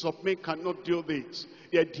 Opinions of men cannot do this.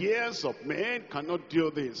 The ideas of men cannot do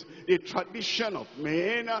this. The tradition of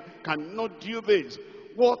men cannot do this.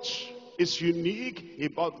 What is unique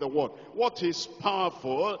about the word? What is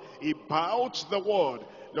powerful about the word?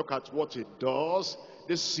 Look at what it does.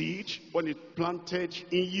 The seed, when it planted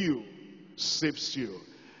in you, saves you.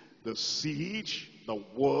 The seed, the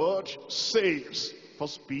word, saves. 1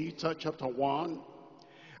 Peter chapter 1,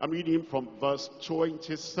 I'm reading from verse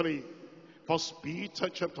 23. 1 Peter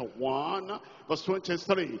chapter 1, verse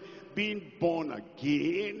 23. Being born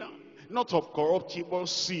again, not of corruptible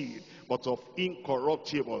seed, but of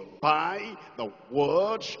incorruptible, by the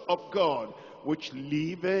word of God, which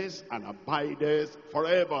liveth and abideth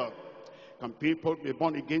forever. Can people be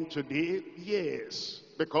born again today? Yes.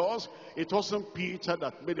 Because it wasn't Peter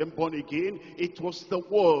that made them born again, it was the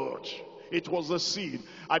word. It was the seed.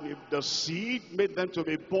 And if the seed made them to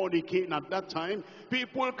be born again at that time,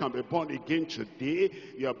 people can be born again today.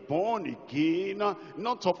 You are born again,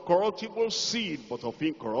 not of corruptible seed, but of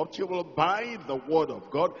incorruptible, by the word of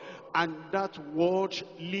God. And that word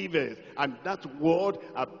liveth, and that word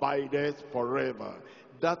abideth forever.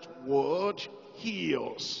 That word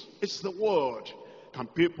heals. It's the word. Can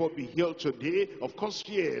people be healed today? Of course,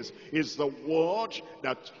 yes. It's the word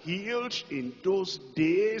that healed in those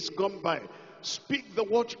days gone by. Speak the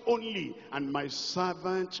word only, and my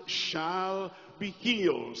servant shall be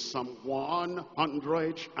healed. Psalm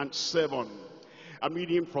 107. I'm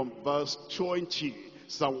reading from verse 20.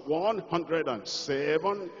 Psalm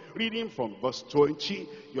 107, reading from verse 20.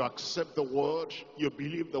 You accept the word, you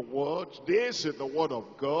believe the word. This is the word of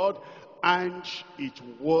God, and it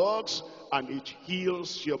works and it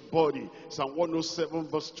heals your body. Psalm 107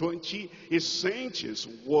 verse 20, he sent his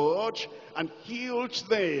word and healed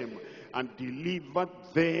them and delivered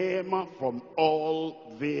them from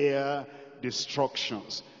all their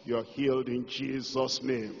destructions. You are healed in Jesus'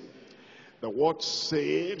 name. The word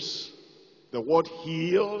saves, the word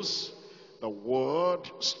heals, the word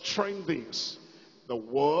strengthens. The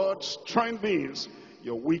word strengthens.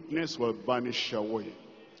 Your weakness will vanish away.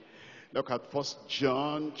 Look at 1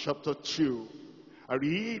 John chapter 2. I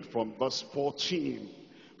read from verse 14.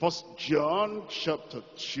 1 John chapter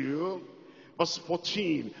 2, verse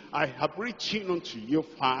 14. I have written unto you,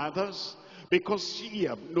 fathers, because ye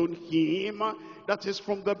have known him that is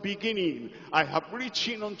from the beginning. I have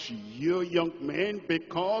written unto you, young men,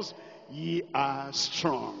 because ye are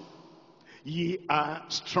strong. Ye are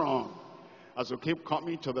strong. As you keep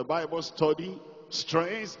coming to the Bible study,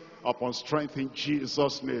 strength upon strength in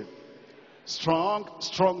Jesus' name. Strong,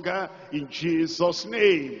 stronger in Jesus'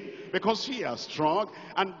 name. Because ye are strong,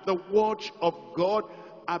 and the word of God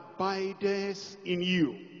abideth in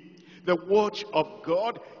you. The word of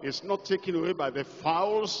God is not taken away by the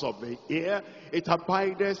fowls of the air. It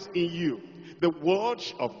abideth in you. The word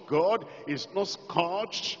of God is not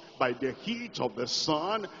scorched by the heat of the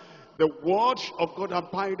sun. The word of God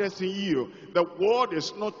abideth in you. The word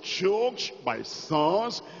is not choked by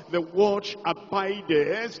thorns. The word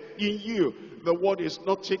abideth in you. The word is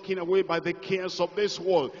not taken away by the cares of this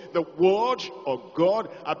world. The word of God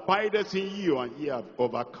abideth in you, and ye have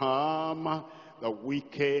overcome the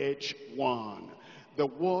wicked one. The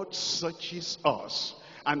word searches us,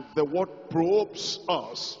 and the word probes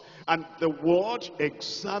us, and the word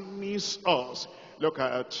examines us. Look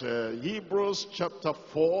at Hebrews chapter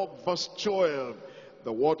 4 verse 12.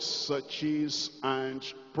 The word searches and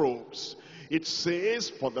probes. It says,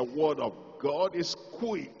 for the word of God is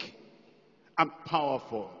quick and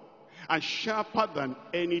powerful, and sharper than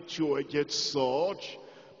any two-edged sword,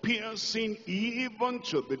 piercing even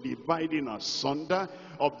to the dividing asunder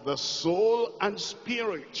of the soul and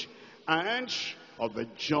spirit, and of the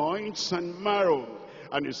joints and marrow,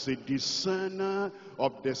 and is a discerner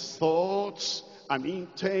of the thoughts and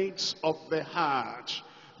intents of the heart.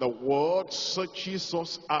 The word searches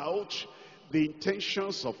us out, the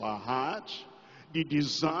intentions of our heart, the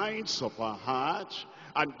designs of our heart,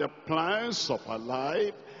 and the plans of our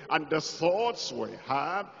life, and the thoughts we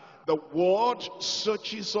have. The word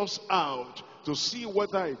searches us out to see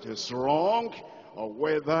whether it is wrong or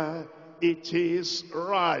whether it is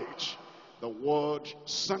right. The word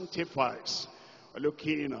sanctifies. We're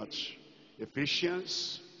looking at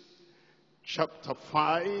Ephesians chapter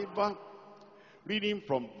 5, reading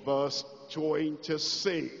from verse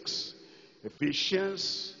 26.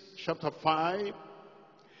 Ephesians chapter 5,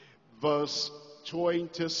 verse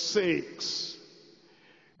 26.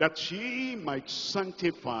 That ye might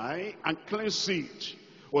sanctify and cleanse it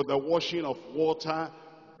with the washing of water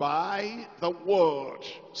by the word.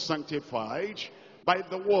 Sanctified by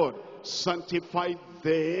the word. Sanctify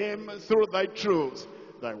them through thy truth.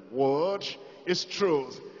 Thy word is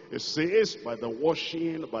truth. It says, by the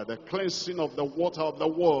washing, by the cleansing of the water of the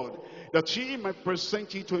word, that he might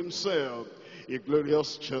present it to himself, a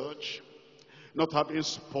glorious church, not having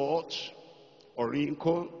spot or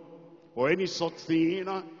wrinkle or any such thing,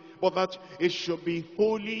 but that it should be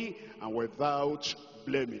holy and without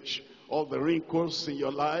blemish. All the wrinkles in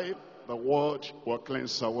your life, the word will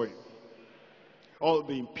cleanse away. All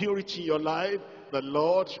the impurity in your life, the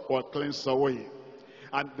Lord will cleanse away.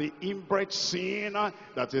 And the inbred sin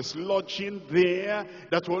that is lodging there,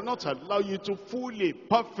 that will not allow you to fully,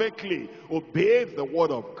 perfectly obey the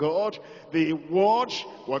word of God, the word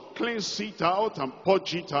will cleanse it out and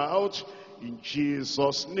purge it out in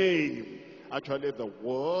Jesus' name. Actually, the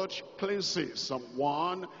word cleanses. Psalm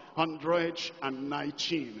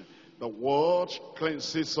 119. The word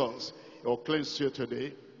cleanses us. It will cleanse you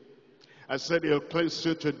today. I said it will cleanse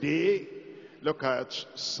you today. Look at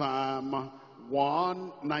Psalm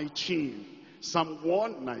 119. Psalm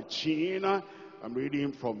 119, I'm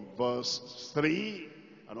reading from verse 3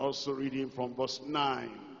 and also reading from verse 9.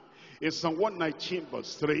 In Psalm 119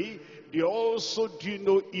 verse 3, they also do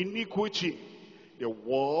no iniquity. They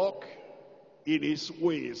walk in his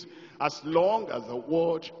ways. As long as the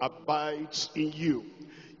word abides in you,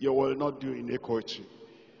 you will not do iniquity.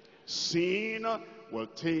 Sin will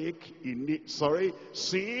take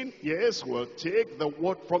sin, yes, will take the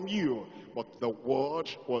word from you, but the word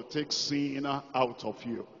will take sin out of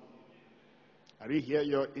you. Are you hear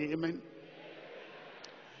your amen?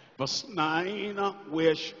 Verse 9,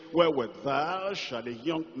 wherewithal shall a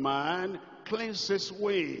young man cleanse his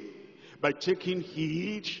way, by taking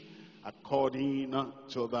heed according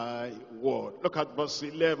to thy word. Look at verse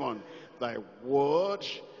 11. Thy word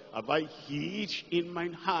have I hid in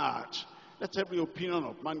mine heart. Let every opinion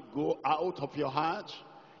of man go out of your heart.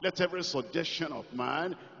 Let every suggestion of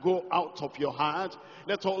man go out of your heart.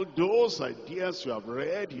 Let all those ideas you have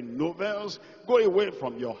read in novels go away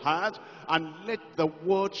from your heart, and let the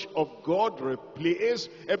word of God replace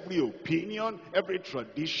every opinion, every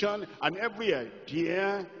tradition, and every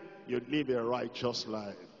idea. You live a righteous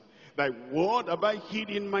life. Thy word have I hid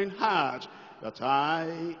in mine heart, that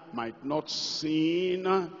I might not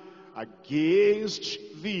sin against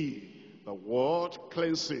thee. The word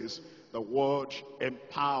cleanses. The word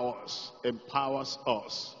empowers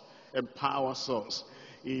us.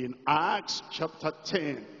 In Acts chapter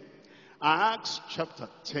 10, Acts chapter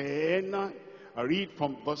 10, I read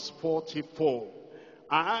from verse 44.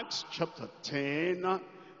 Acts chapter 10,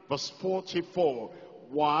 verse 44.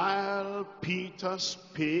 While Peter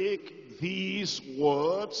spake these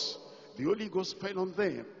words, the Holy Ghost fell on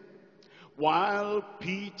them. While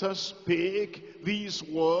Peter spake these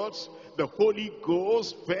words, the Holy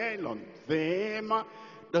Ghost fell on them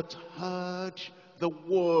that heard the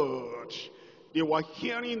word. They were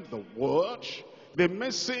hearing the word. The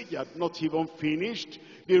message had not even finished.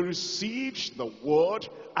 They received the word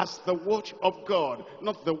as the word of God,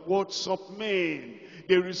 not the words of men.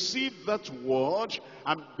 They received that word,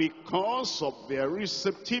 and because of their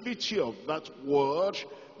receptivity of that word,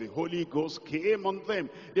 the Holy Ghost came on them.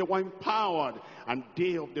 They were empowered, and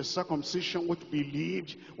they of the circumcision which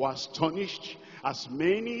believed were astonished, as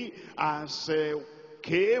many as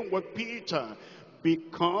came with Peter,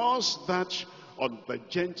 because that on the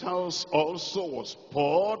Gentiles also was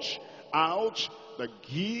poured out the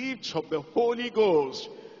gift of the Holy Ghost,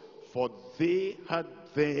 for they had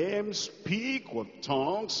them speak with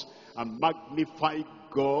tongues and magnify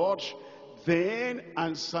God. Then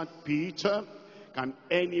answered Peter, can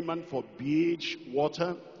any man forbid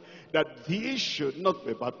water, that these should not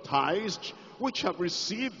be baptized, which have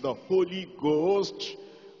received the Holy Ghost,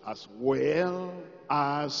 as well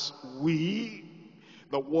as we?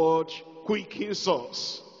 The word quickens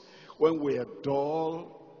us when we are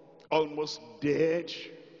dull, almost dead,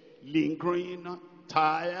 lingering,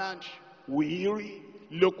 tired, weary,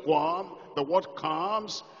 lukewarm. The word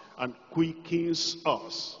comes and quickens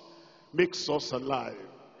us, makes us alive,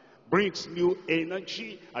 brings new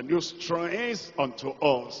energy and new strength unto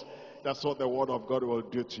us. That's what the word of God will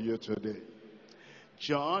do to you today.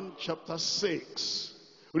 John chapter 6,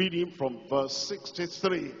 reading from verse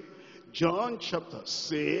 63. John chapter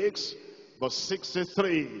 6, verse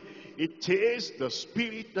 63. It is the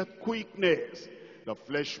spirit that quickeneth, the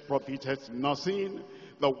flesh profiteth nothing.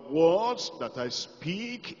 The words that I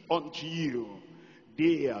speak unto you,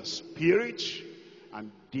 they are spirit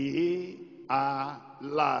and they are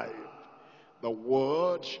life. The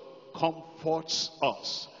word comforts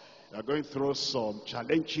us. You're going through some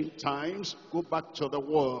challenging times, go back to the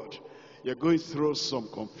word. You're going through some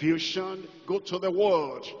confusion, go to the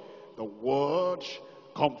word. The word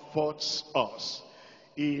comforts us.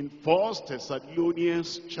 In 1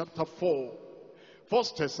 Thessalonians chapter 4, 1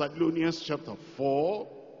 Thessalonians chapter 4,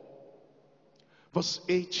 verse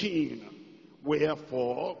 18,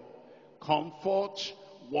 wherefore comfort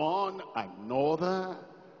one another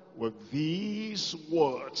with these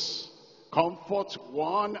words. Comfort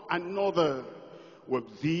one another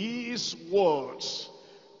with these words.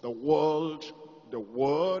 The word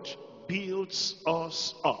builds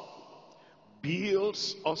us up.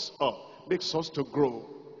 Builds us up. Makes us to grow.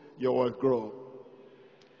 You will grow.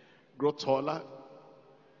 Grow taller.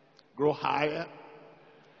 Grow higher.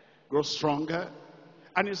 Grow stronger.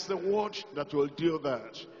 And it's the word that will do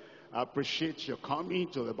that. I appreciate your coming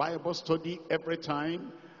to the Bible study every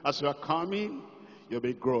time. As you are coming, you'll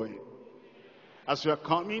be growing. As you are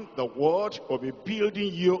coming, the word will be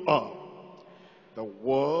building you up. The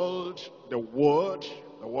word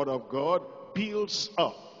of God builds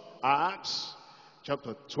up. Acts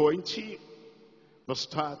chapter 20, verse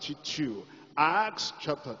 32. Acts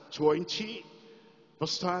chapter 20,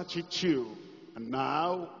 verse 32. And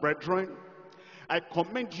now, brethren, I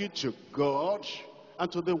commend you to God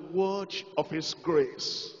and to the word of his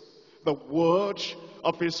grace. The word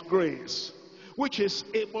of his grace, which is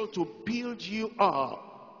able to build you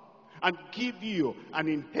up and give you an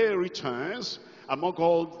inheritance among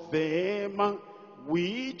all them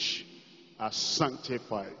which are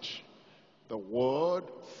sanctified. The word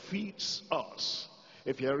feeds us.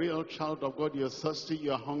 If you're a real child of God, you're thirsty,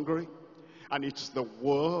 you're hungry, and it's the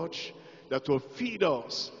word that will feed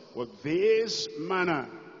us with this manna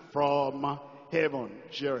from heaven.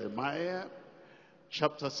 Jeremiah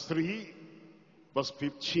chapter 3, verse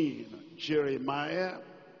 15. Jeremiah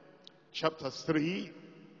chapter 3,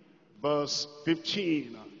 verse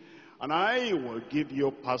 15. And I will give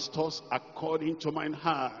you pastors according to mine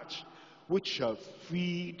heart, which shall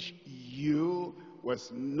feed you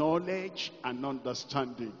with knowledge and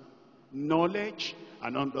understanding. Knowledge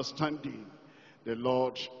and understanding. The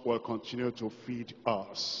Lord will continue to feed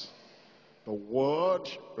us. The word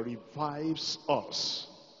revives us.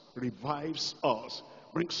 Revives us.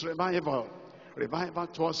 Brings revival. Revival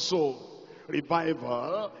to our soul.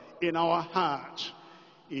 Revival in our heart.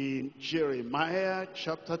 In Jeremiah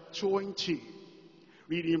chapter 20,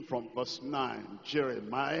 reading from verse 9.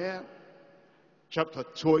 Jeremiah chapter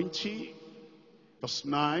 20, verse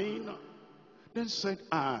 9.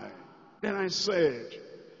 Then I said,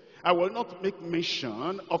 I will not make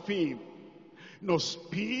mention of him, nor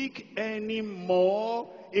speak any more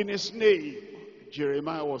in his name.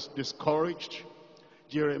 Jeremiah was discouraged.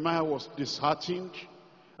 Jeremiah was disheartened.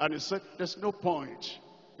 And he said, there's no point.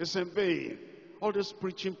 It's in vain. All this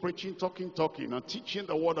preaching, talking, and teaching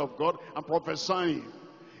the word of God and prophesying.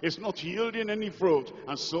 It's not yielding any fruit.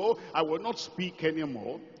 And so I will not speak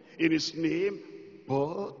anymore in his name,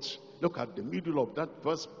 but look at the middle of that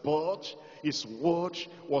verse, but his word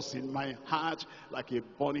was in my heart like a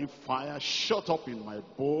burning fire, shut up in my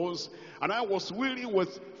bones, and I was weary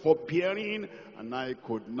with forbearing, and I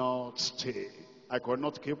could not stay. I could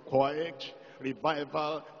not keep quiet.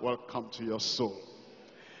 Revival will come to your soul.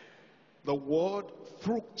 The word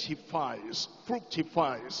fructifies.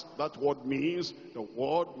 Fructifies. That word means the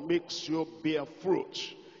word makes you bear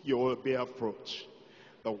fruit. You will bear fruit.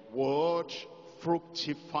 The word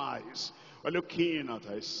fructifies. We're looking at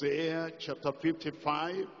Isaiah chapter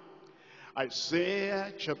 55.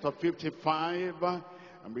 Isaiah chapter 55.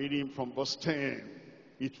 I'm reading from verse 10.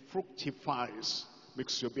 It fructifies,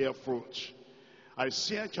 makes you bear fruit.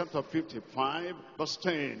 Isaiah chapter 55, verse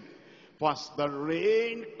 10. For as the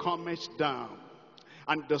rain cometh down,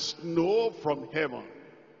 and the snow from heaven,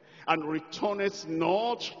 and returneth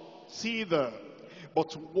not thither,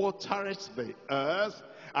 but watereth the earth,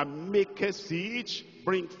 and maketh it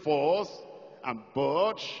bring forth and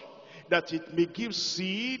bud, that it may give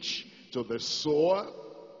seed to the sower,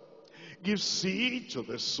 give seed to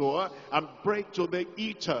the sower, and bread to the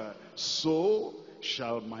eater, so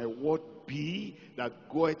shall my word be that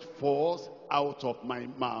goeth forth out of my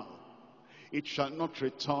mouth. It shall not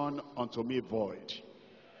return unto me void.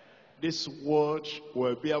 This word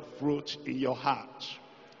will bear fruit in your heart,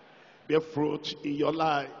 bear fruit in your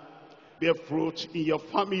life, bear fruit in your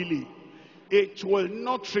family. It will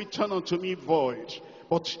not return unto me void,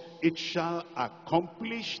 but it shall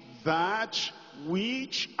accomplish that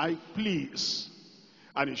which I please,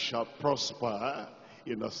 and it shall prosper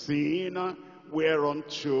in the thing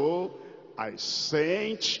whereunto I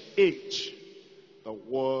sent it. The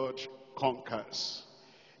word conquers.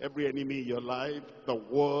 Every enemy in your life, the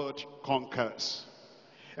word conquers.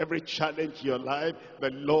 Every challenge in your life,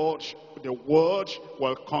 the word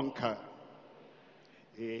will conquer.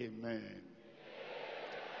 Amen.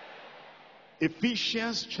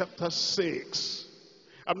 Ephesians chapter 6.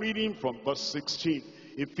 I'm reading from verse 16.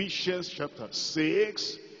 Ephesians chapter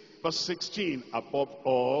 6, verse 16. Above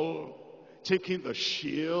all, taking the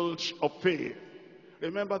shield of faith.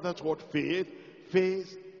 Remember that word faith?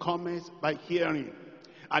 Faith cometh by hearing,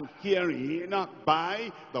 and hearing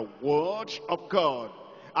by the word of God.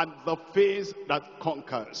 And the faith that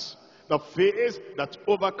conquers, the faith that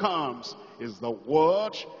overcomes, is the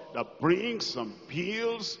word that brings and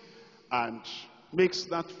builds and makes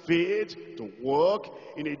that faith to work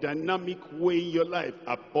in a dynamic way in your life.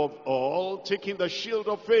 Above all, taking the shield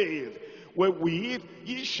of faith, wherewith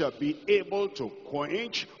ye shall be able to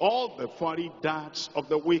quench all the fiery darts of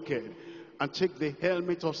the wicked, and take the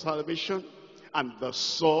helmet of salvation and the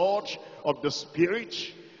sword of the Spirit,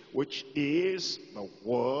 which is the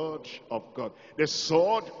word of God. The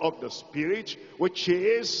sword of the Spirit, which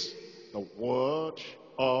is the word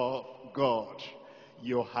of God.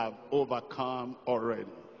 You have overcome already.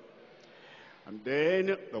 And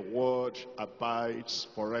then the word abides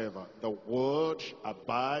forever. The word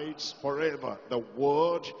abides forever. The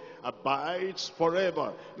word abides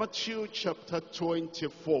forever. Matthew chapter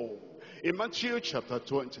 24. In Matthew chapter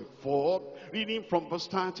 24, reading from verse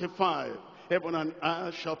 35, heaven and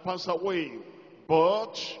earth shall pass away,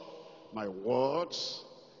 but my words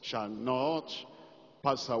shall not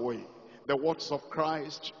pass away. The words of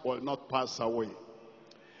Christ will not pass away.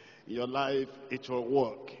 In your life, it will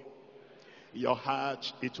work. In your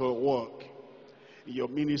heart, it will work. In your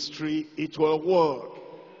ministry, it will work.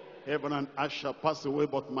 Heaven and earth shall pass away,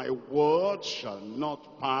 but my word shall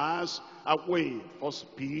not pass away.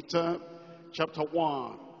 First Peter chapter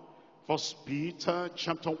 1. First Peter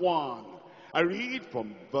chapter 1. I read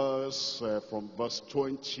from verse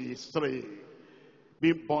 23.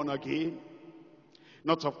 Being born again,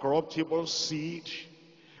 not of corruptible seed,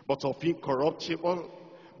 but of incorruptible,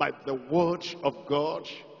 by the word of God,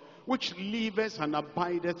 which liveth and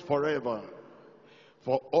abideth forever.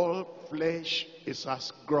 For all flesh is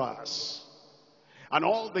as grass, and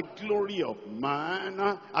all the glory of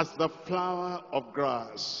man as the flower of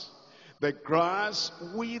grass. The grass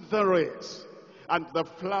withereth, and the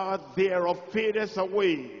flower thereof fadeth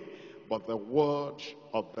away. But the word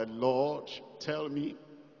of the Lord, tell me,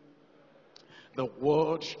 the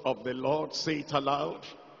word of the Lord, say it aloud.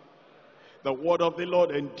 The word of the Lord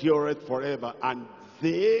endureth forever. And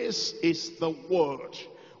this is the word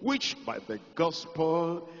which by the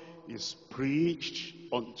gospel is preached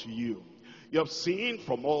unto you. You have seen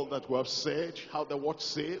from all that we have said how the word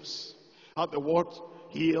saves, how the word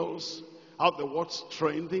heals, how the word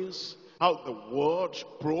strengthens, how the word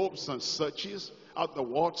probes and searches, how the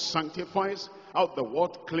word sanctifies, how the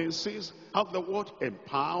word cleanses, how the word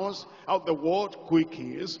empowers, how the word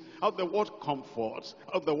quickens, how the word comforts,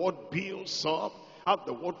 how the word builds up, how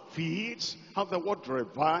the word feeds, how the word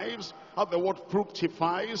revives, how the word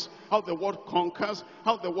fructifies, how the word conquers,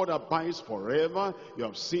 how the word abides forever. You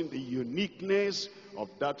have seen the uniqueness of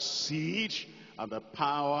that seed and the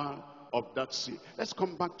power of that seed. Let's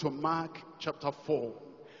come back to Mark chapter 4.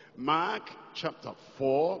 Mark chapter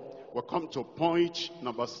 4. We'll come to point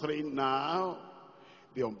number 3 now.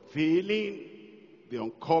 The unveiling, the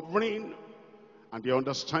uncovering, and the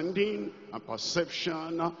understanding and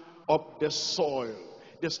perception of the soil.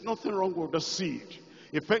 There's nothing wrong with the seed.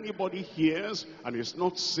 If anybody hears and is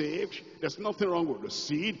not saved, there's nothing wrong with the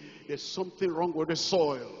seed. There's something wrong with the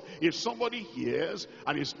soil. If somebody hears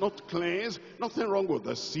and is not cleansed, nothing wrong with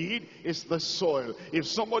the seed, it's the soil. If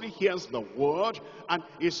somebody hears the word and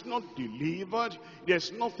is not delivered,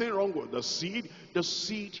 there's nothing wrong with the seed. The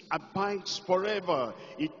seed abides forever.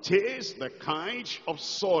 It is the kind of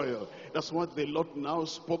soil. That's what the Lord now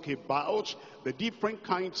spoke about, the different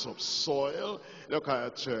kinds of soil. Look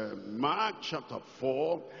at Mark chapter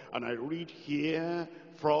 4, and I read here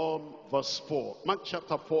from verse 4. Mark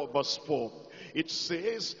chapter 4, verse 4. It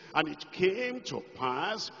says, and it came to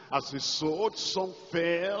pass, as he sowed, some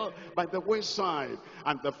fell by the wayside,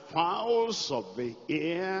 and the fowls of the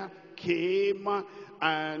air came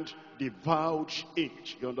and devoured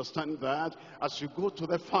it. You understand that? As you go to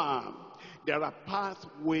the farm, there are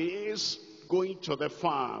pathways going to the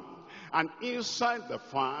farm. And inside the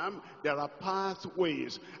farm, there are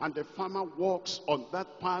pathways. And the farmer walks on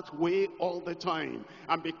that pathway all the time.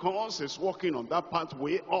 And because he's walking on that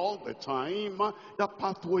pathway all the time, that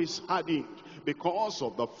pathway is hardened. Because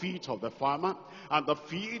of the feet of the farmer, and the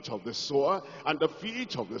feet of the sower, and the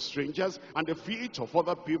feet of the strangers, and the feet of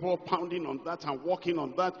other people pounding on that and walking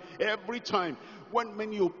on that every time. When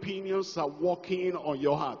many opinions are walking on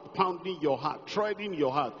your heart, pounding your heart, treading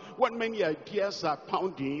your heart, when many ideas are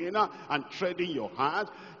pounding and treading your heart,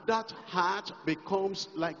 that heart becomes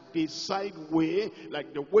like the side way,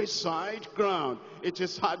 like the wayside ground. It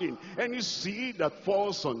is hardened. Any seed that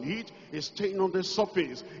falls on it is staying on the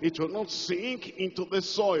surface. It will not sink into the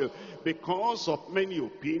soil because of many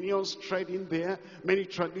opinions treading there, many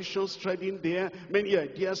traditions treading there, many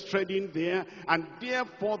ideas treading there, and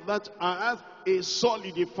therefore that earth is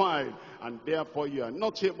solidified, and therefore you are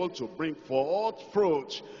not able to bring forth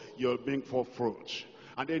fruit. You'll bring forth fruit.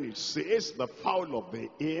 And then it says the fowl of the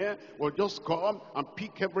air will just come and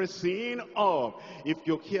pick everything up. If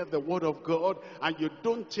you hear the word of God and you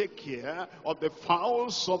don't take care of the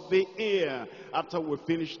fowls of the air, after we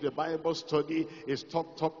finish the Bible study, it's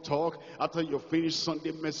talk, talk, talk. After you finish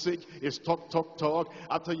Sunday message, it's talk, talk, talk.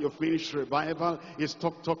 After you finish revival, it's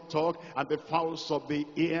talk, talk, talk. And the fowls of the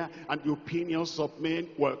air and the opinions of men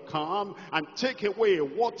will come and take away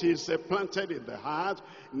what is planted in the heart.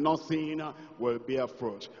 Nothing will bear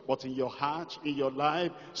fruit. But in your heart, in your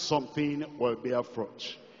life, something will bear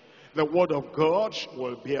fruit. The word of God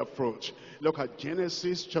will bear fruit. Look at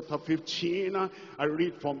Genesis chapter 15. I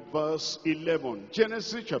read from verse 11.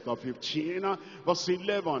 Genesis chapter 15, verse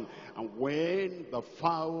 11. And when the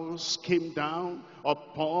fowls came down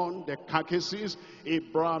upon the carcasses,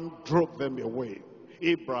 Abraham drove them away.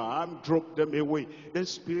 Abraham drove them away. Then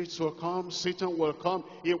spirits will come, Satan will come.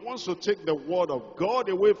 He wants to take the word of God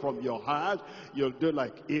away from your heart. You'll do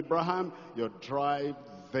like Abraham, you'll drive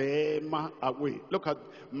them away. Look at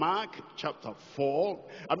Mark chapter 4.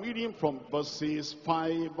 I'm reading from verses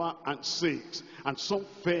 5 and 6. And some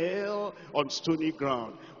fell on stony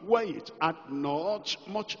ground, where it had not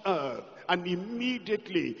much earth, and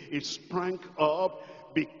immediately it sprang up,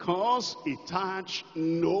 because it had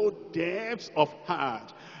no depth of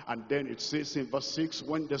heart. And then it says in verse 6,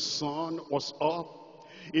 when the sun was up,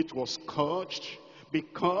 it was scorched,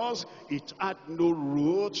 because it had no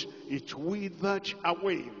root, it withered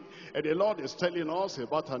away. And the Lord is telling us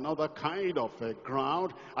about another kind of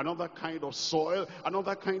ground, another kind of soil,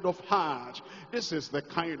 another kind of heart. This is the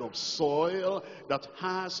kind of soil that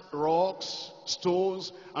has rocks,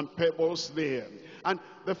 stones, and pebbles there. And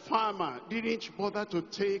the farmer didn't bother to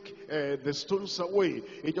take the stones away.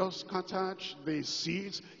 He just scattered the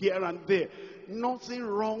seeds here and there. Nothing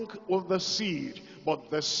wrong with the seed, but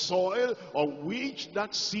the soil on which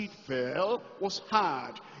that seed fell was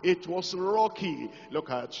hard. It was rocky.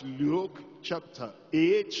 Look at Luke chapter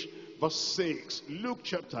 8, verse 6. Luke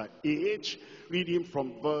chapter 8, reading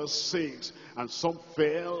from verse 6. And some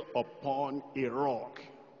fell upon a rock,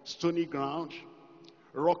 stony ground,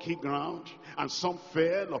 rocky ground, and some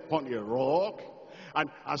fell upon a rock, and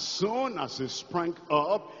as soon as it sprang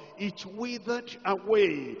up, it withered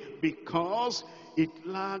away, because it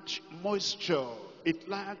lacked moisture. It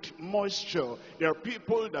lacked moisture. There are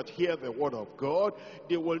people that hear the word of God.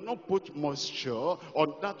 They will not put moisture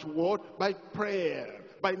on that word by prayer,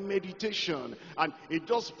 by meditation, and it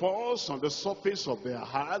just falls on the surface of their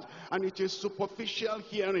heart, and it is superficial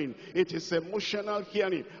hearing. It is emotional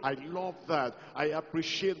hearing. I love that. I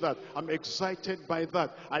appreciate that. I'm excited by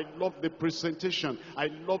that. I love the presentation.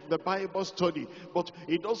 I love the Bible study. But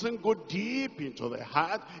it doesn't go deep into the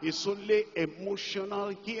heart. It's only emotional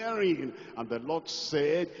hearing. And the Lord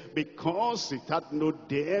said, because it had no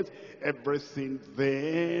depth, everything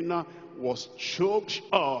then was choked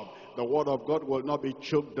up. The word of God will not be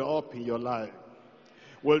choked up in your life.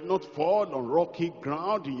 Will not fall on rocky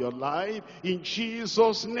ground in your life. In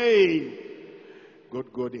Jesus' name.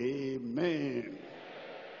 Good, amen.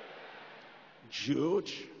 Jude,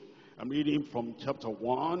 I'm reading from chapter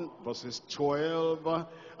 1, verses 12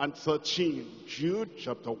 and 13. Jude,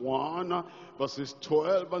 chapter 1, verses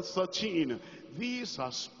 12 and 13. These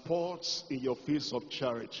are spots in your feast of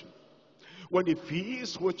charity. When they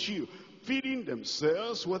feast with you, feeding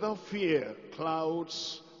themselves without fear,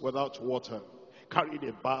 clouds without water, carried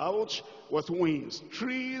about with winds,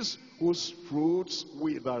 trees whose fruits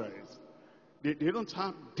withereth. They don't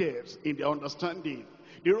have depth in their understanding.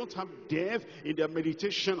 They don't have depth in their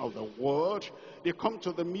meditation of the word. They come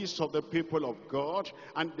to the midst of the people of God,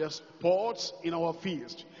 and they're spots in our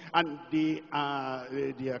feast. And they are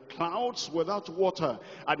clouds without water.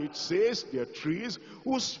 And it says they are trees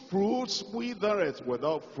whose fruits withereth,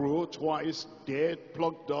 without fruit, twice dead,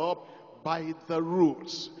 plucked up by the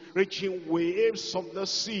roots, reaching waves of the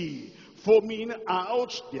sea, foaming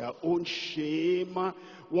out their own shame,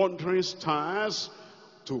 wandering stars,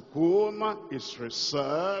 to whom is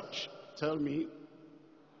reserved, tell me,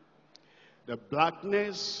 the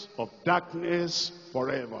blackness of darkness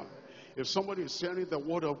forever. If somebody is hearing the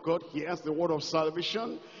word of God, he has the word of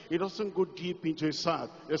salvation, it doesn't go deep into his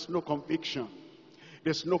heart. There's no conviction.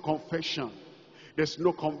 There's no confession. There's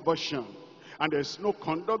no conversion. And there's no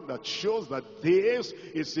conduct that shows that this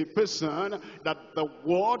is a person that the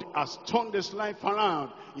word has turned his life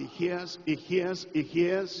around. He hears,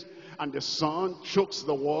 and the sun chokes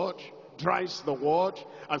the word, dries the word,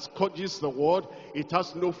 and scourges the word. It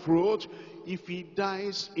has no fruit. If he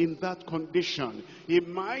dies in that condition, he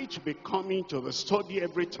might be coming to the study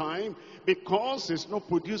every time because it's not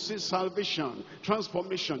producing salvation,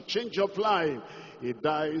 transformation, change of life. He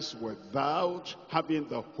dies without having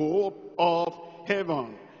the hope of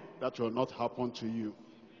heaven. That will not happen to you.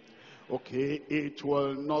 Okay, it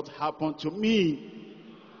will not happen to me.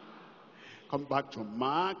 Come back to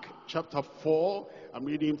Mark chapter 4. I'm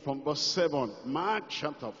reading from verse 7. Mark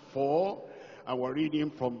chapter 4. And we're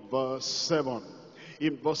reading from verse 7.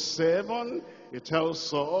 In verse 7, it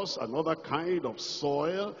tells us another kind of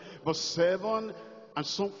soil. Verse 7, and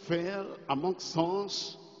some fell among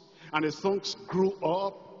thorns, and the thorns grew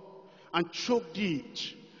up and choked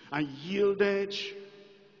it, and yielded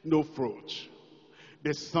no fruit.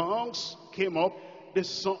 The thorns came up, the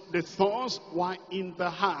thorns were in the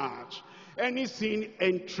heart. Anything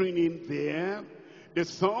entering in there, the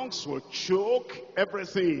thorns will choke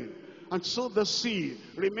everything. And so the seed,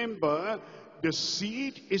 remember, the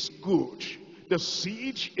seed is good. The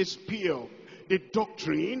seed is pure. The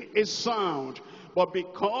doctrine is sound. But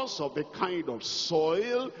because of the kind of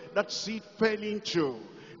soil that seed fell into,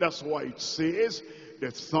 that's why it says,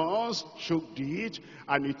 the thorns choked it,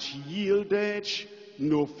 and it yielded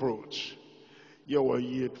no fruit. You will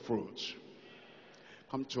yield fruit.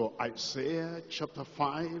 Come to Isaiah chapter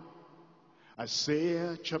 5.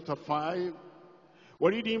 Isaiah chapter 5. We're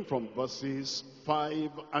reading from verses 5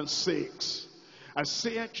 and 6.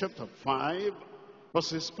 Isaiah chapter 5,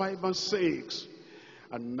 verses 5 and 6.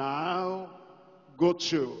 And now go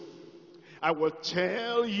to, I will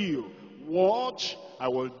tell you what I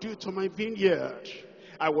will do to my vineyard.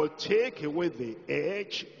 I will take away the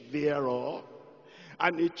edge thereof,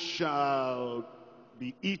 and it shall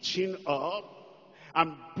be eaten up,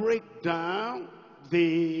 and break down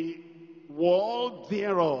the wall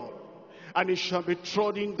thereof, and it shall be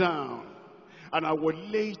trodden down, and I will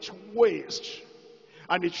lay it waste,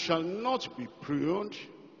 and it shall not be pruned,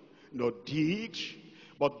 nor digged,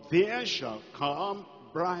 but there shall come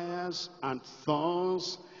briars and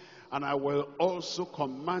thorns, and I will also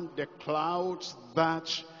command the clouds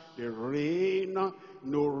that there rain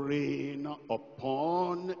no rain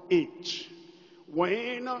upon it.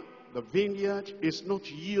 When the vineyard is not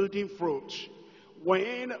yielding fruit,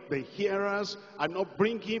 when the hearers are not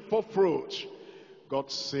bringing forth fruit,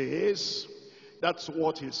 God says that's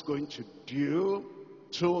what he's going to do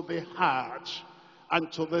to the heart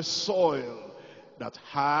and to the soil that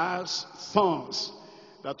has thorns.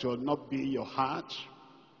 That will not be your heart.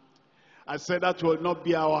 I said that will not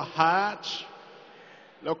be our heart.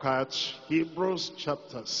 Look at Hebrews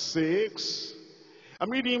chapter 6.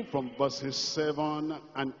 I'm reading from verses 7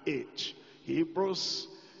 and 8. Hebrews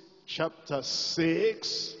chapter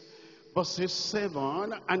 6, verses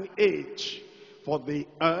 7 and 8. For the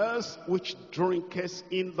earth which drinketh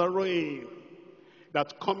in the rain,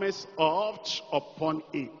 that cometh oft upon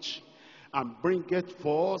it, and bringeth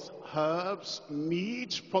forth herbs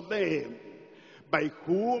meet for them, by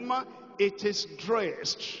whom it is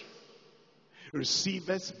dressed,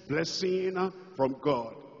 receiveth blessing from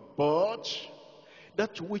God. But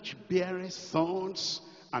that which beareth thorns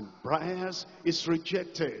and briars is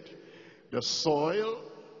rejected. The soil,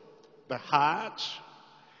 the heart,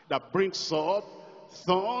 that brings up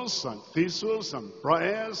thorns and thistles and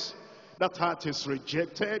briars, that heart is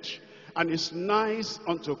rejected and is nice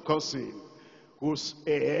unto cursing, whose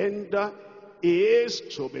end is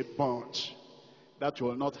to be burnt. That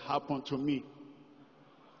will not happen to me.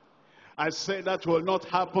 I say that will not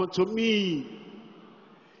happen to me.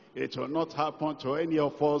 It will not happen to any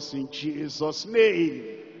of us in Jesus'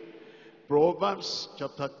 name. Proverbs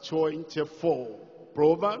chapter 24.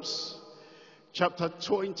 Proverbs chapter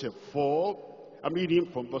 24. I'm reading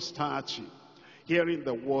from verse 30. Hearing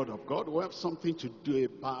the word of God, we have something to do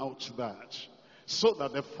about that. So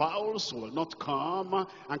that the fowls will not come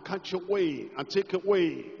and catch away and take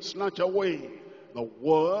away, snatch away the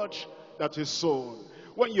word that is sown.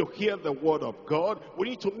 When you hear the word of God, we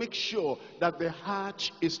need to make sure that the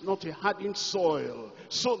heart is not a hardened soil,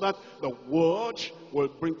 so that the word will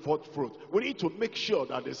bring forth fruit. We need to make sure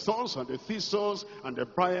that the thorns and the thistles and the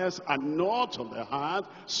briars are not on the heart,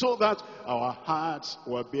 so that our hearts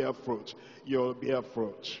will bear fruit. You'll bear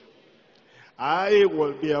fruit. I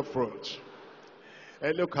will bear fruit.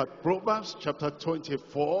 And look at Proverbs chapter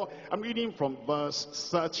 24. I'm reading from verse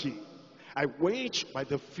 30. I wait by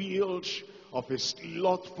the field of a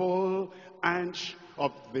slothful, and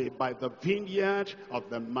by the vineyard of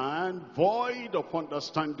the man void of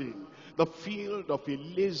understanding. The field of a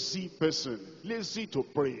lazy person, lazy to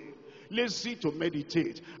pray, lazy to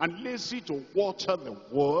meditate, and lazy to water the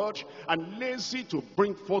word, and lazy to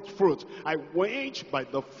bring forth fruit. I wait by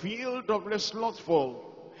the field of the slothful,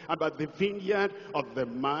 and by the vineyard of the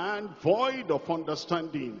man void of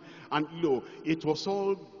understanding. And lo, it was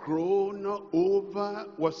all grown over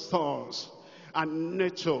with thorns, and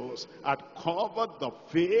nettles had covered the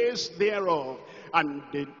face thereof, and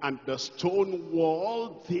the stone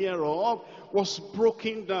wall thereof was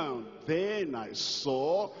broken down. Then I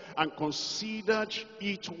saw and considered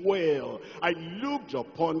it well. I looked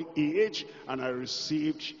upon it, and I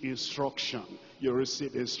received instruction. You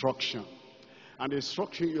receive instruction. And the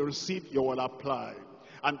instruction you receive, you will apply.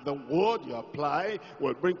 And the word you apply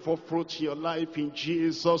will bring forth fruit in your life in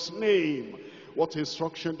Jesus' name. What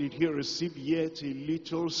instruction did he receive? Yet a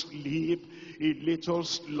little sleep, a little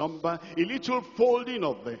slumber, a little folding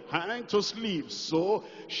of the hand to sleep. So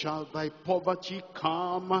shall thy poverty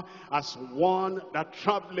come as one that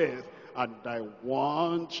travelleth, and thy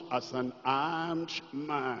want as an armed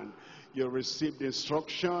man. You received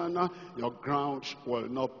instruction, your ground will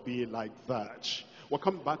not be like that. We'll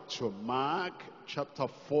come back to Mark chapter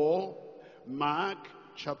 4. Mark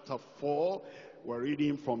chapter 4. We're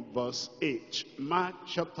reading from verse 8. Mark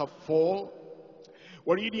chapter 4.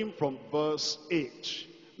 We're reading from verse 8.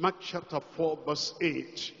 Mark chapter 4 verse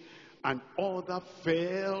 8. And all that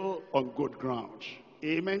fell on good ground.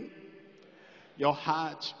 Amen. Your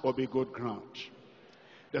heart will be good ground.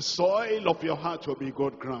 The soil of your heart will be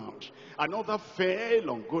good ground. Another fell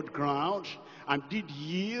on good ground and did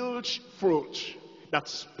yield fruit that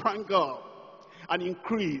sprang up and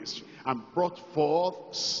increased and brought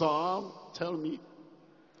forth some, tell me,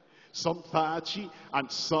 some 30, and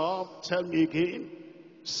some, tell me again,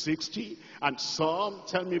 60, and some,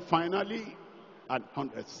 tell me finally, and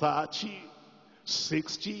 130,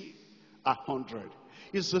 60, 100.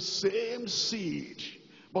 It's the same seed,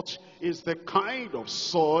 but it's the kind of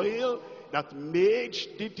soil that made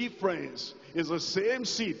the difference. It's the same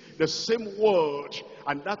seed, the same word,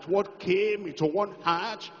 and that word came into one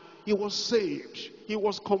heart. He was saved, he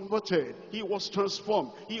was converted, he was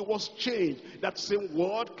transformed, he was changed. That same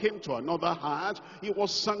word came to another heart, he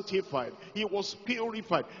was sanctified, he was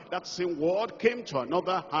purified. That same word came to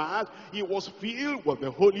another heart, he was filled with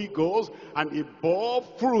the Holy Ghost, and he bore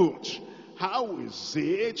fruit. How is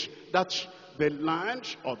it that the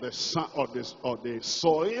land or the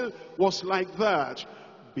soil was like that?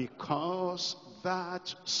 Because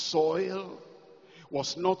that soil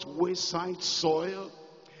was not wayside soil.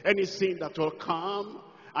 Anything that will come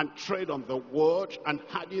and tread on the word and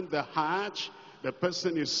harden the heart The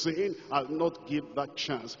person is saying, I'll not give that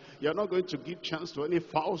chance. You're not going to give chance to any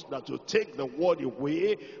fowls that will take the word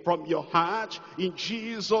away from your heart in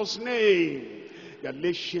Jesus' name.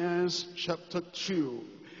 Galatians chapter 2.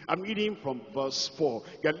 I'm reading from verse 4.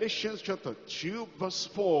 Galatians chapter 2 verse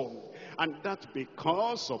 4. And that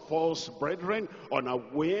because of false brethren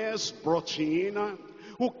unawares brought in,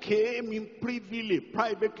 who came in privily,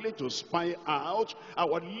 privately to spy out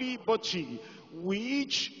our liberty,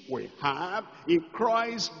 which we have in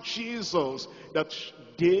Christ Jesus, that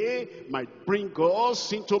they might bring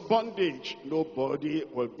us into bondage. Nobody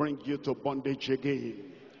will bring you to bondage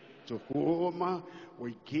again. To whom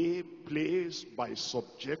we gave place by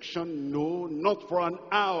subjection, no, not for an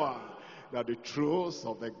hour, that the truth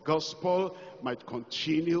of the gospel might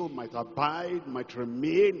continue, might abide, might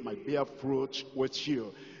remain, might bear fruit with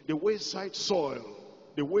you. The wayside soil,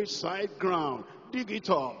 the wayside ground, dig it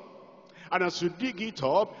up. And as you dig it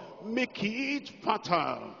up, make it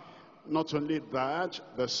fertile. Not only that,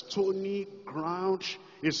 the stony ground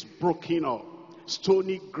is broken up.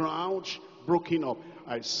 Stony ground broken up.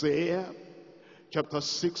 Isaiah chapter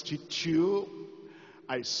 62.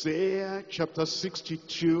 Isaiah chapter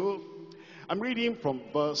 62. I'm reading from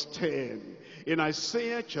verse 10. In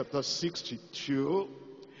Isaiah chapter 62,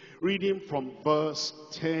 reading from verse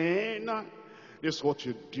 10, this is what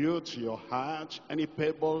you do to your heart. Any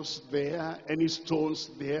pebbles there, any stones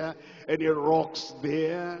there, any rocks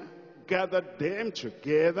there, gather them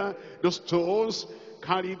together. The stones,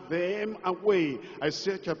 carry them away.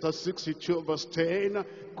 Isaiah chapter 62 verse 10,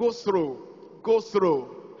 go through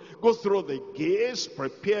the gates,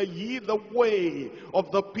 prepare ye the way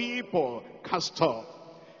of the people. Cast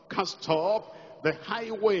off the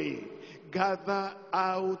highway, gather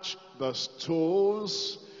out the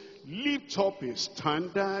stones, lift up a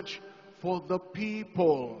standard for the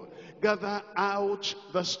people. Gather out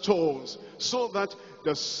the stones, so that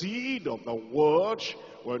the seed of the word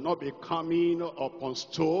will not be coming upon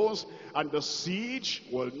stones, and the seed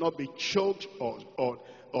will not be choked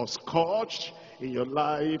or scorched in your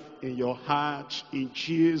life, in your heart, in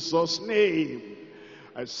Jesus' name.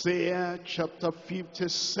 Isaiah chapter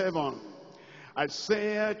 57.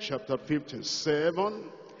 Isaiah chapter 57.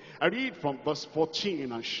 I read from verse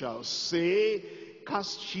 14. And shall say,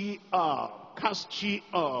 cast ye up,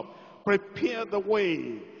 prepare the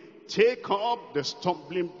way, take up the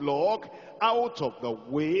stumbling block out of the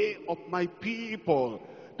way of my people.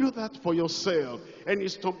 Do that for yourself. Any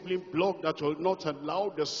stumbling block that will not allow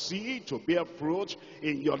the seed to bear fruit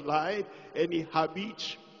in your life, any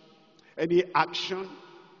habit, any action,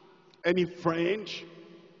 any friend,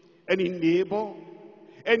 any neighbor,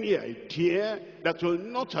 any idea that will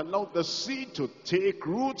not allow the seed to take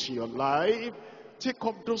root in your life, take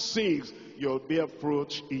up those things. You'll bear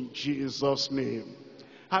fruit in Jesus' name.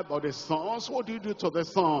 How about the thorns? What do you do to the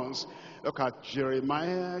thorns? Look at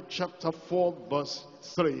Jeremiah chapter 4 verse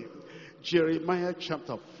 3. Jeremiah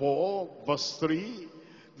chapter 4 verse 3.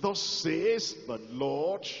 Thus says the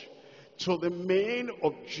Lord to the men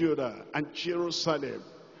of Judah and Jerusalem,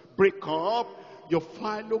 break up your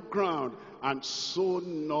fallow ground and sow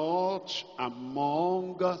not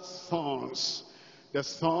among thorns. The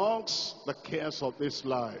thorns, the cares of this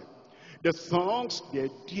life. The thorns, the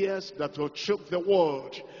ideas that will choke the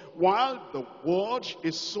word. While the word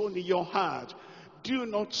is sown in your heart, do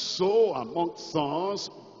not sow among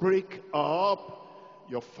thorns. Break up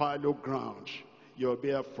your fallow ground. You'll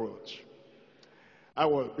bear fruit. I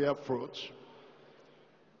will bear fruit.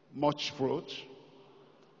 Much fruit.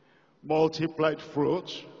 Multiplied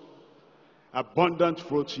fruit. Abundant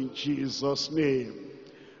fruit in Jesus' name.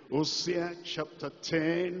 Hosea chapter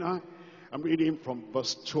 10. I'm reading from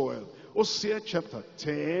verse 12. Hosea chapter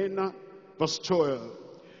 10, verse 12.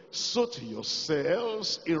 Sow to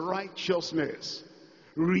yourselves in righteousness,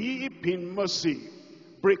 reap in mercy,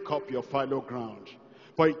 break up your fallow ground.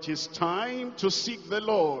 For it is time to seek the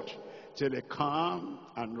Lord till he come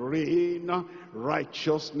and rain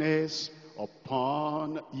righteousness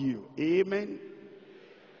upon you. Amen.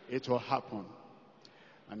 It will happen.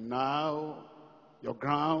 And now your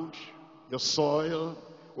ground, your soil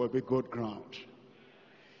will be good ground.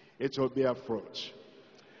 It will bear fruit.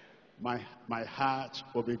 My heart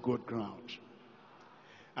will be good ground.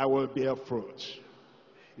 I will bear fruit.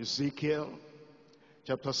 Ezekiel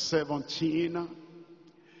chapter 17.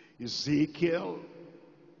 Ezekiel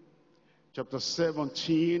chapter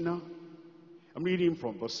 17. I'm reading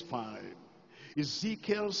from verse 5.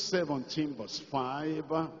 Ezekiel 17 verse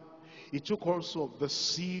 5. He took also of the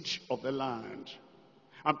seed of the land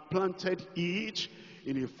and planted it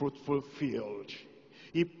in a fruitful field.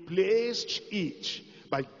 He placed it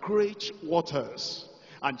by great waters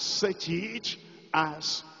and set it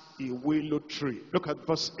as a willow tree. Look at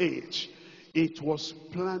verse 8. It was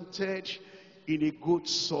planted in a good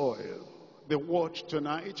soil. The word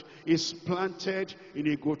tonight is planted in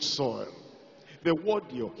a good soil. The word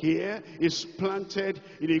you hear is planted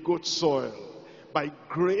in a good soil by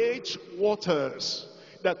great waters,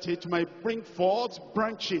 that it might bring forth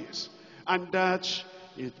branches, and that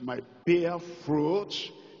it might bear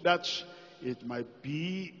fruit, that it might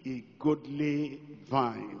be a goodly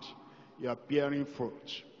vine. You are bearing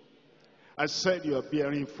fruit. I said you are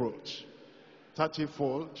bearing fruit.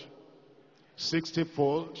 30-fold,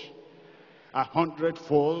 60-fold,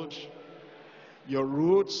 100-fold. Your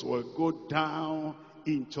roots will go down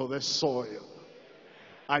into the soil,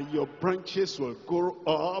 and your branches will grow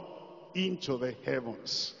up into the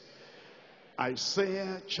heavens.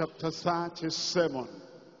 Isaiah chapter 37.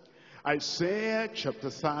 Isaiah chapter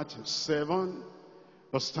 37,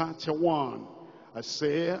 verse 31.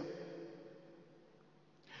 Isaiah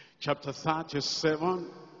chapter 37,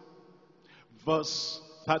 verse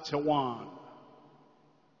 31.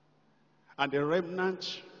 And the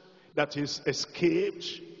remnant that is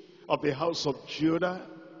escaped of the house of Judah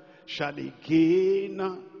shall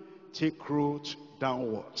again take root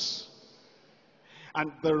downwards.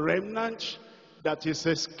 And the remnant that is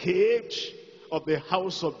escaped of the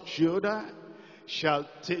house of Judah shall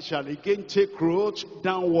again take root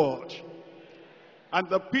downward. And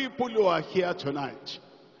the people who are here tonight,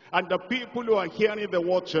 and the people who are hearing the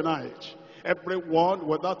word tonight, everyone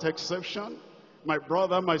without exception, my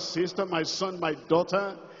brother, my sister, my son, my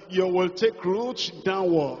daughter, you will take root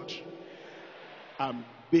downward and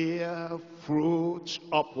bear fruit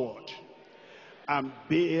upward. And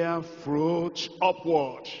bear fruit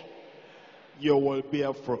upward. You will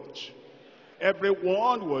bear fruit.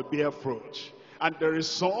 Everyone will bear fruit. And the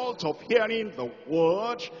result of hearing the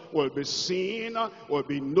word will be seen, will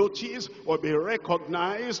be noticed, will be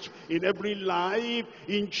recognized in every life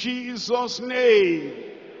in Jesus' name.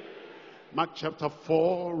 Mark chapter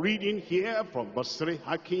 4, reading here from verse 3,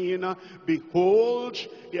 hearken, behold,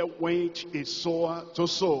 there went a sower to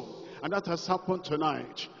sow. And that has happened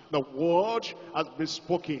tonight. The word has been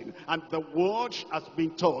spoken, and the word has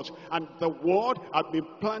been taught, and the word has been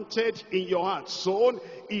planted in your heart, sown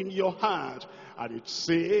in your heart. And it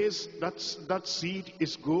says that seed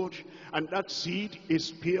is good, and that seed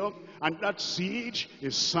is pure, and that seed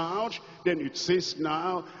is sound. Then it says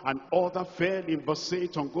now, and other fell in verse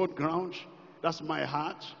 8 on good ground. That's my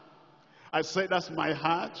heart. I say that's my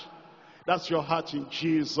heart. That's your heart in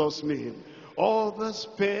Jesus' name. Others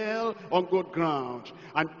fell on good ground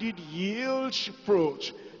and did yield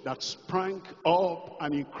fruit that sprang up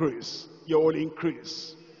and increased. You will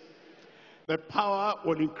increase. The power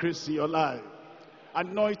will increase in your life.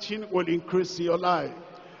 Anointing will increase in your life.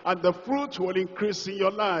 And the fruit will increase in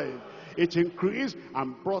your life. It increased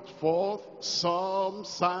and brought forth some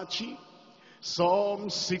 30, some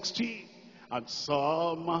 60, and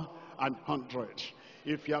some 100.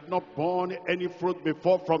 If you have not borne any fruit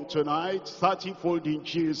before from tonight, 30-fold in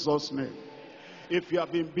Jesus' name. If you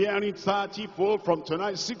have been bearing 30-fold from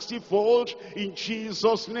tonight, 60-fold in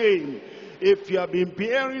Jesus' name. If you have been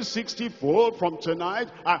bearing 60-fold from tonight,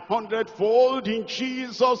 100-fold in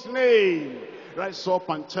Jesus' name. Rise up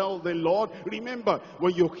and tell the Lord. Remember,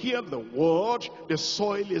 when you hear the word, the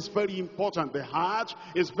soil is very important. The heart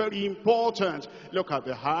is very important. Look at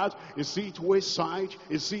the heart. Is it wayside?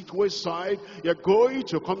 Is it wayside? You're going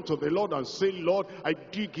to come to the Lord and say, Lord, I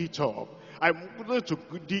dig it up. I'm going to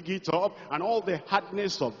dig it up, and all the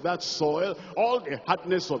hardness of that soil, all the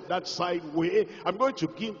hardness of that side way, I'm going to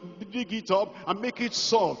dig it up and make it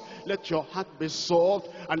soft. Let your heart be soft,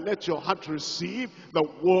 and let your heart receive the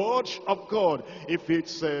word of God. If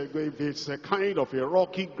it's a kind of a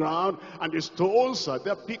rocky ground, and the stones are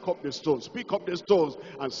there, pick up the stones,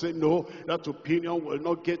 and say, no, that opinion will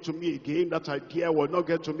not get to me again, that idea will not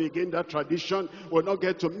get to me again, that tradition will not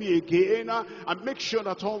get to me again, and make sure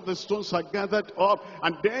that all the stones are gathered up,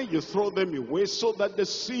 and then you throw them away, so that the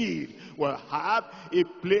seed will have a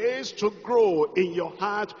place to grow in your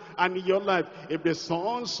heart and in your life. If the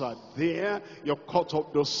thorns are there, you cut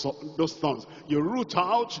off those thorns. You root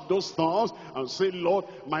out those thorns and say, Lord,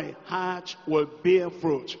 my heart will bear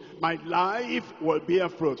fruit. My life will bear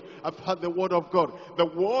fruit. I've heard the word of God. The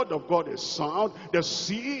word of God is sound. The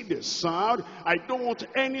seed is sound. I don't want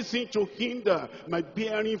anything to hinder my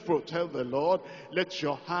bearing fruit. Tell the Lord, let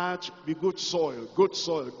your heart be good soil, good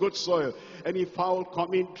soil, good soil. Any fowl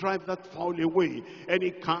coming, drive that fowl away.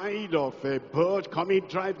 Any kind of bird coming,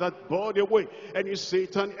 drive that bird away. Any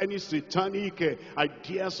satanic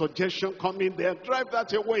idea, suggestion coming there, drive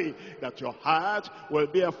that away. That your heart will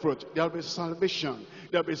bear fruit. There will be salvation.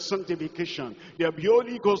 There will be sanctification. There will be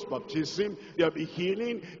Holy Ghost baptism. There will be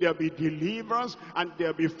healing. There will be deliverance. And there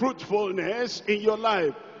will be fruitfulness in your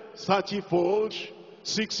life. 30-fold,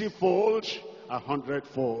 60-fold,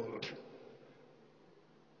 100-fold.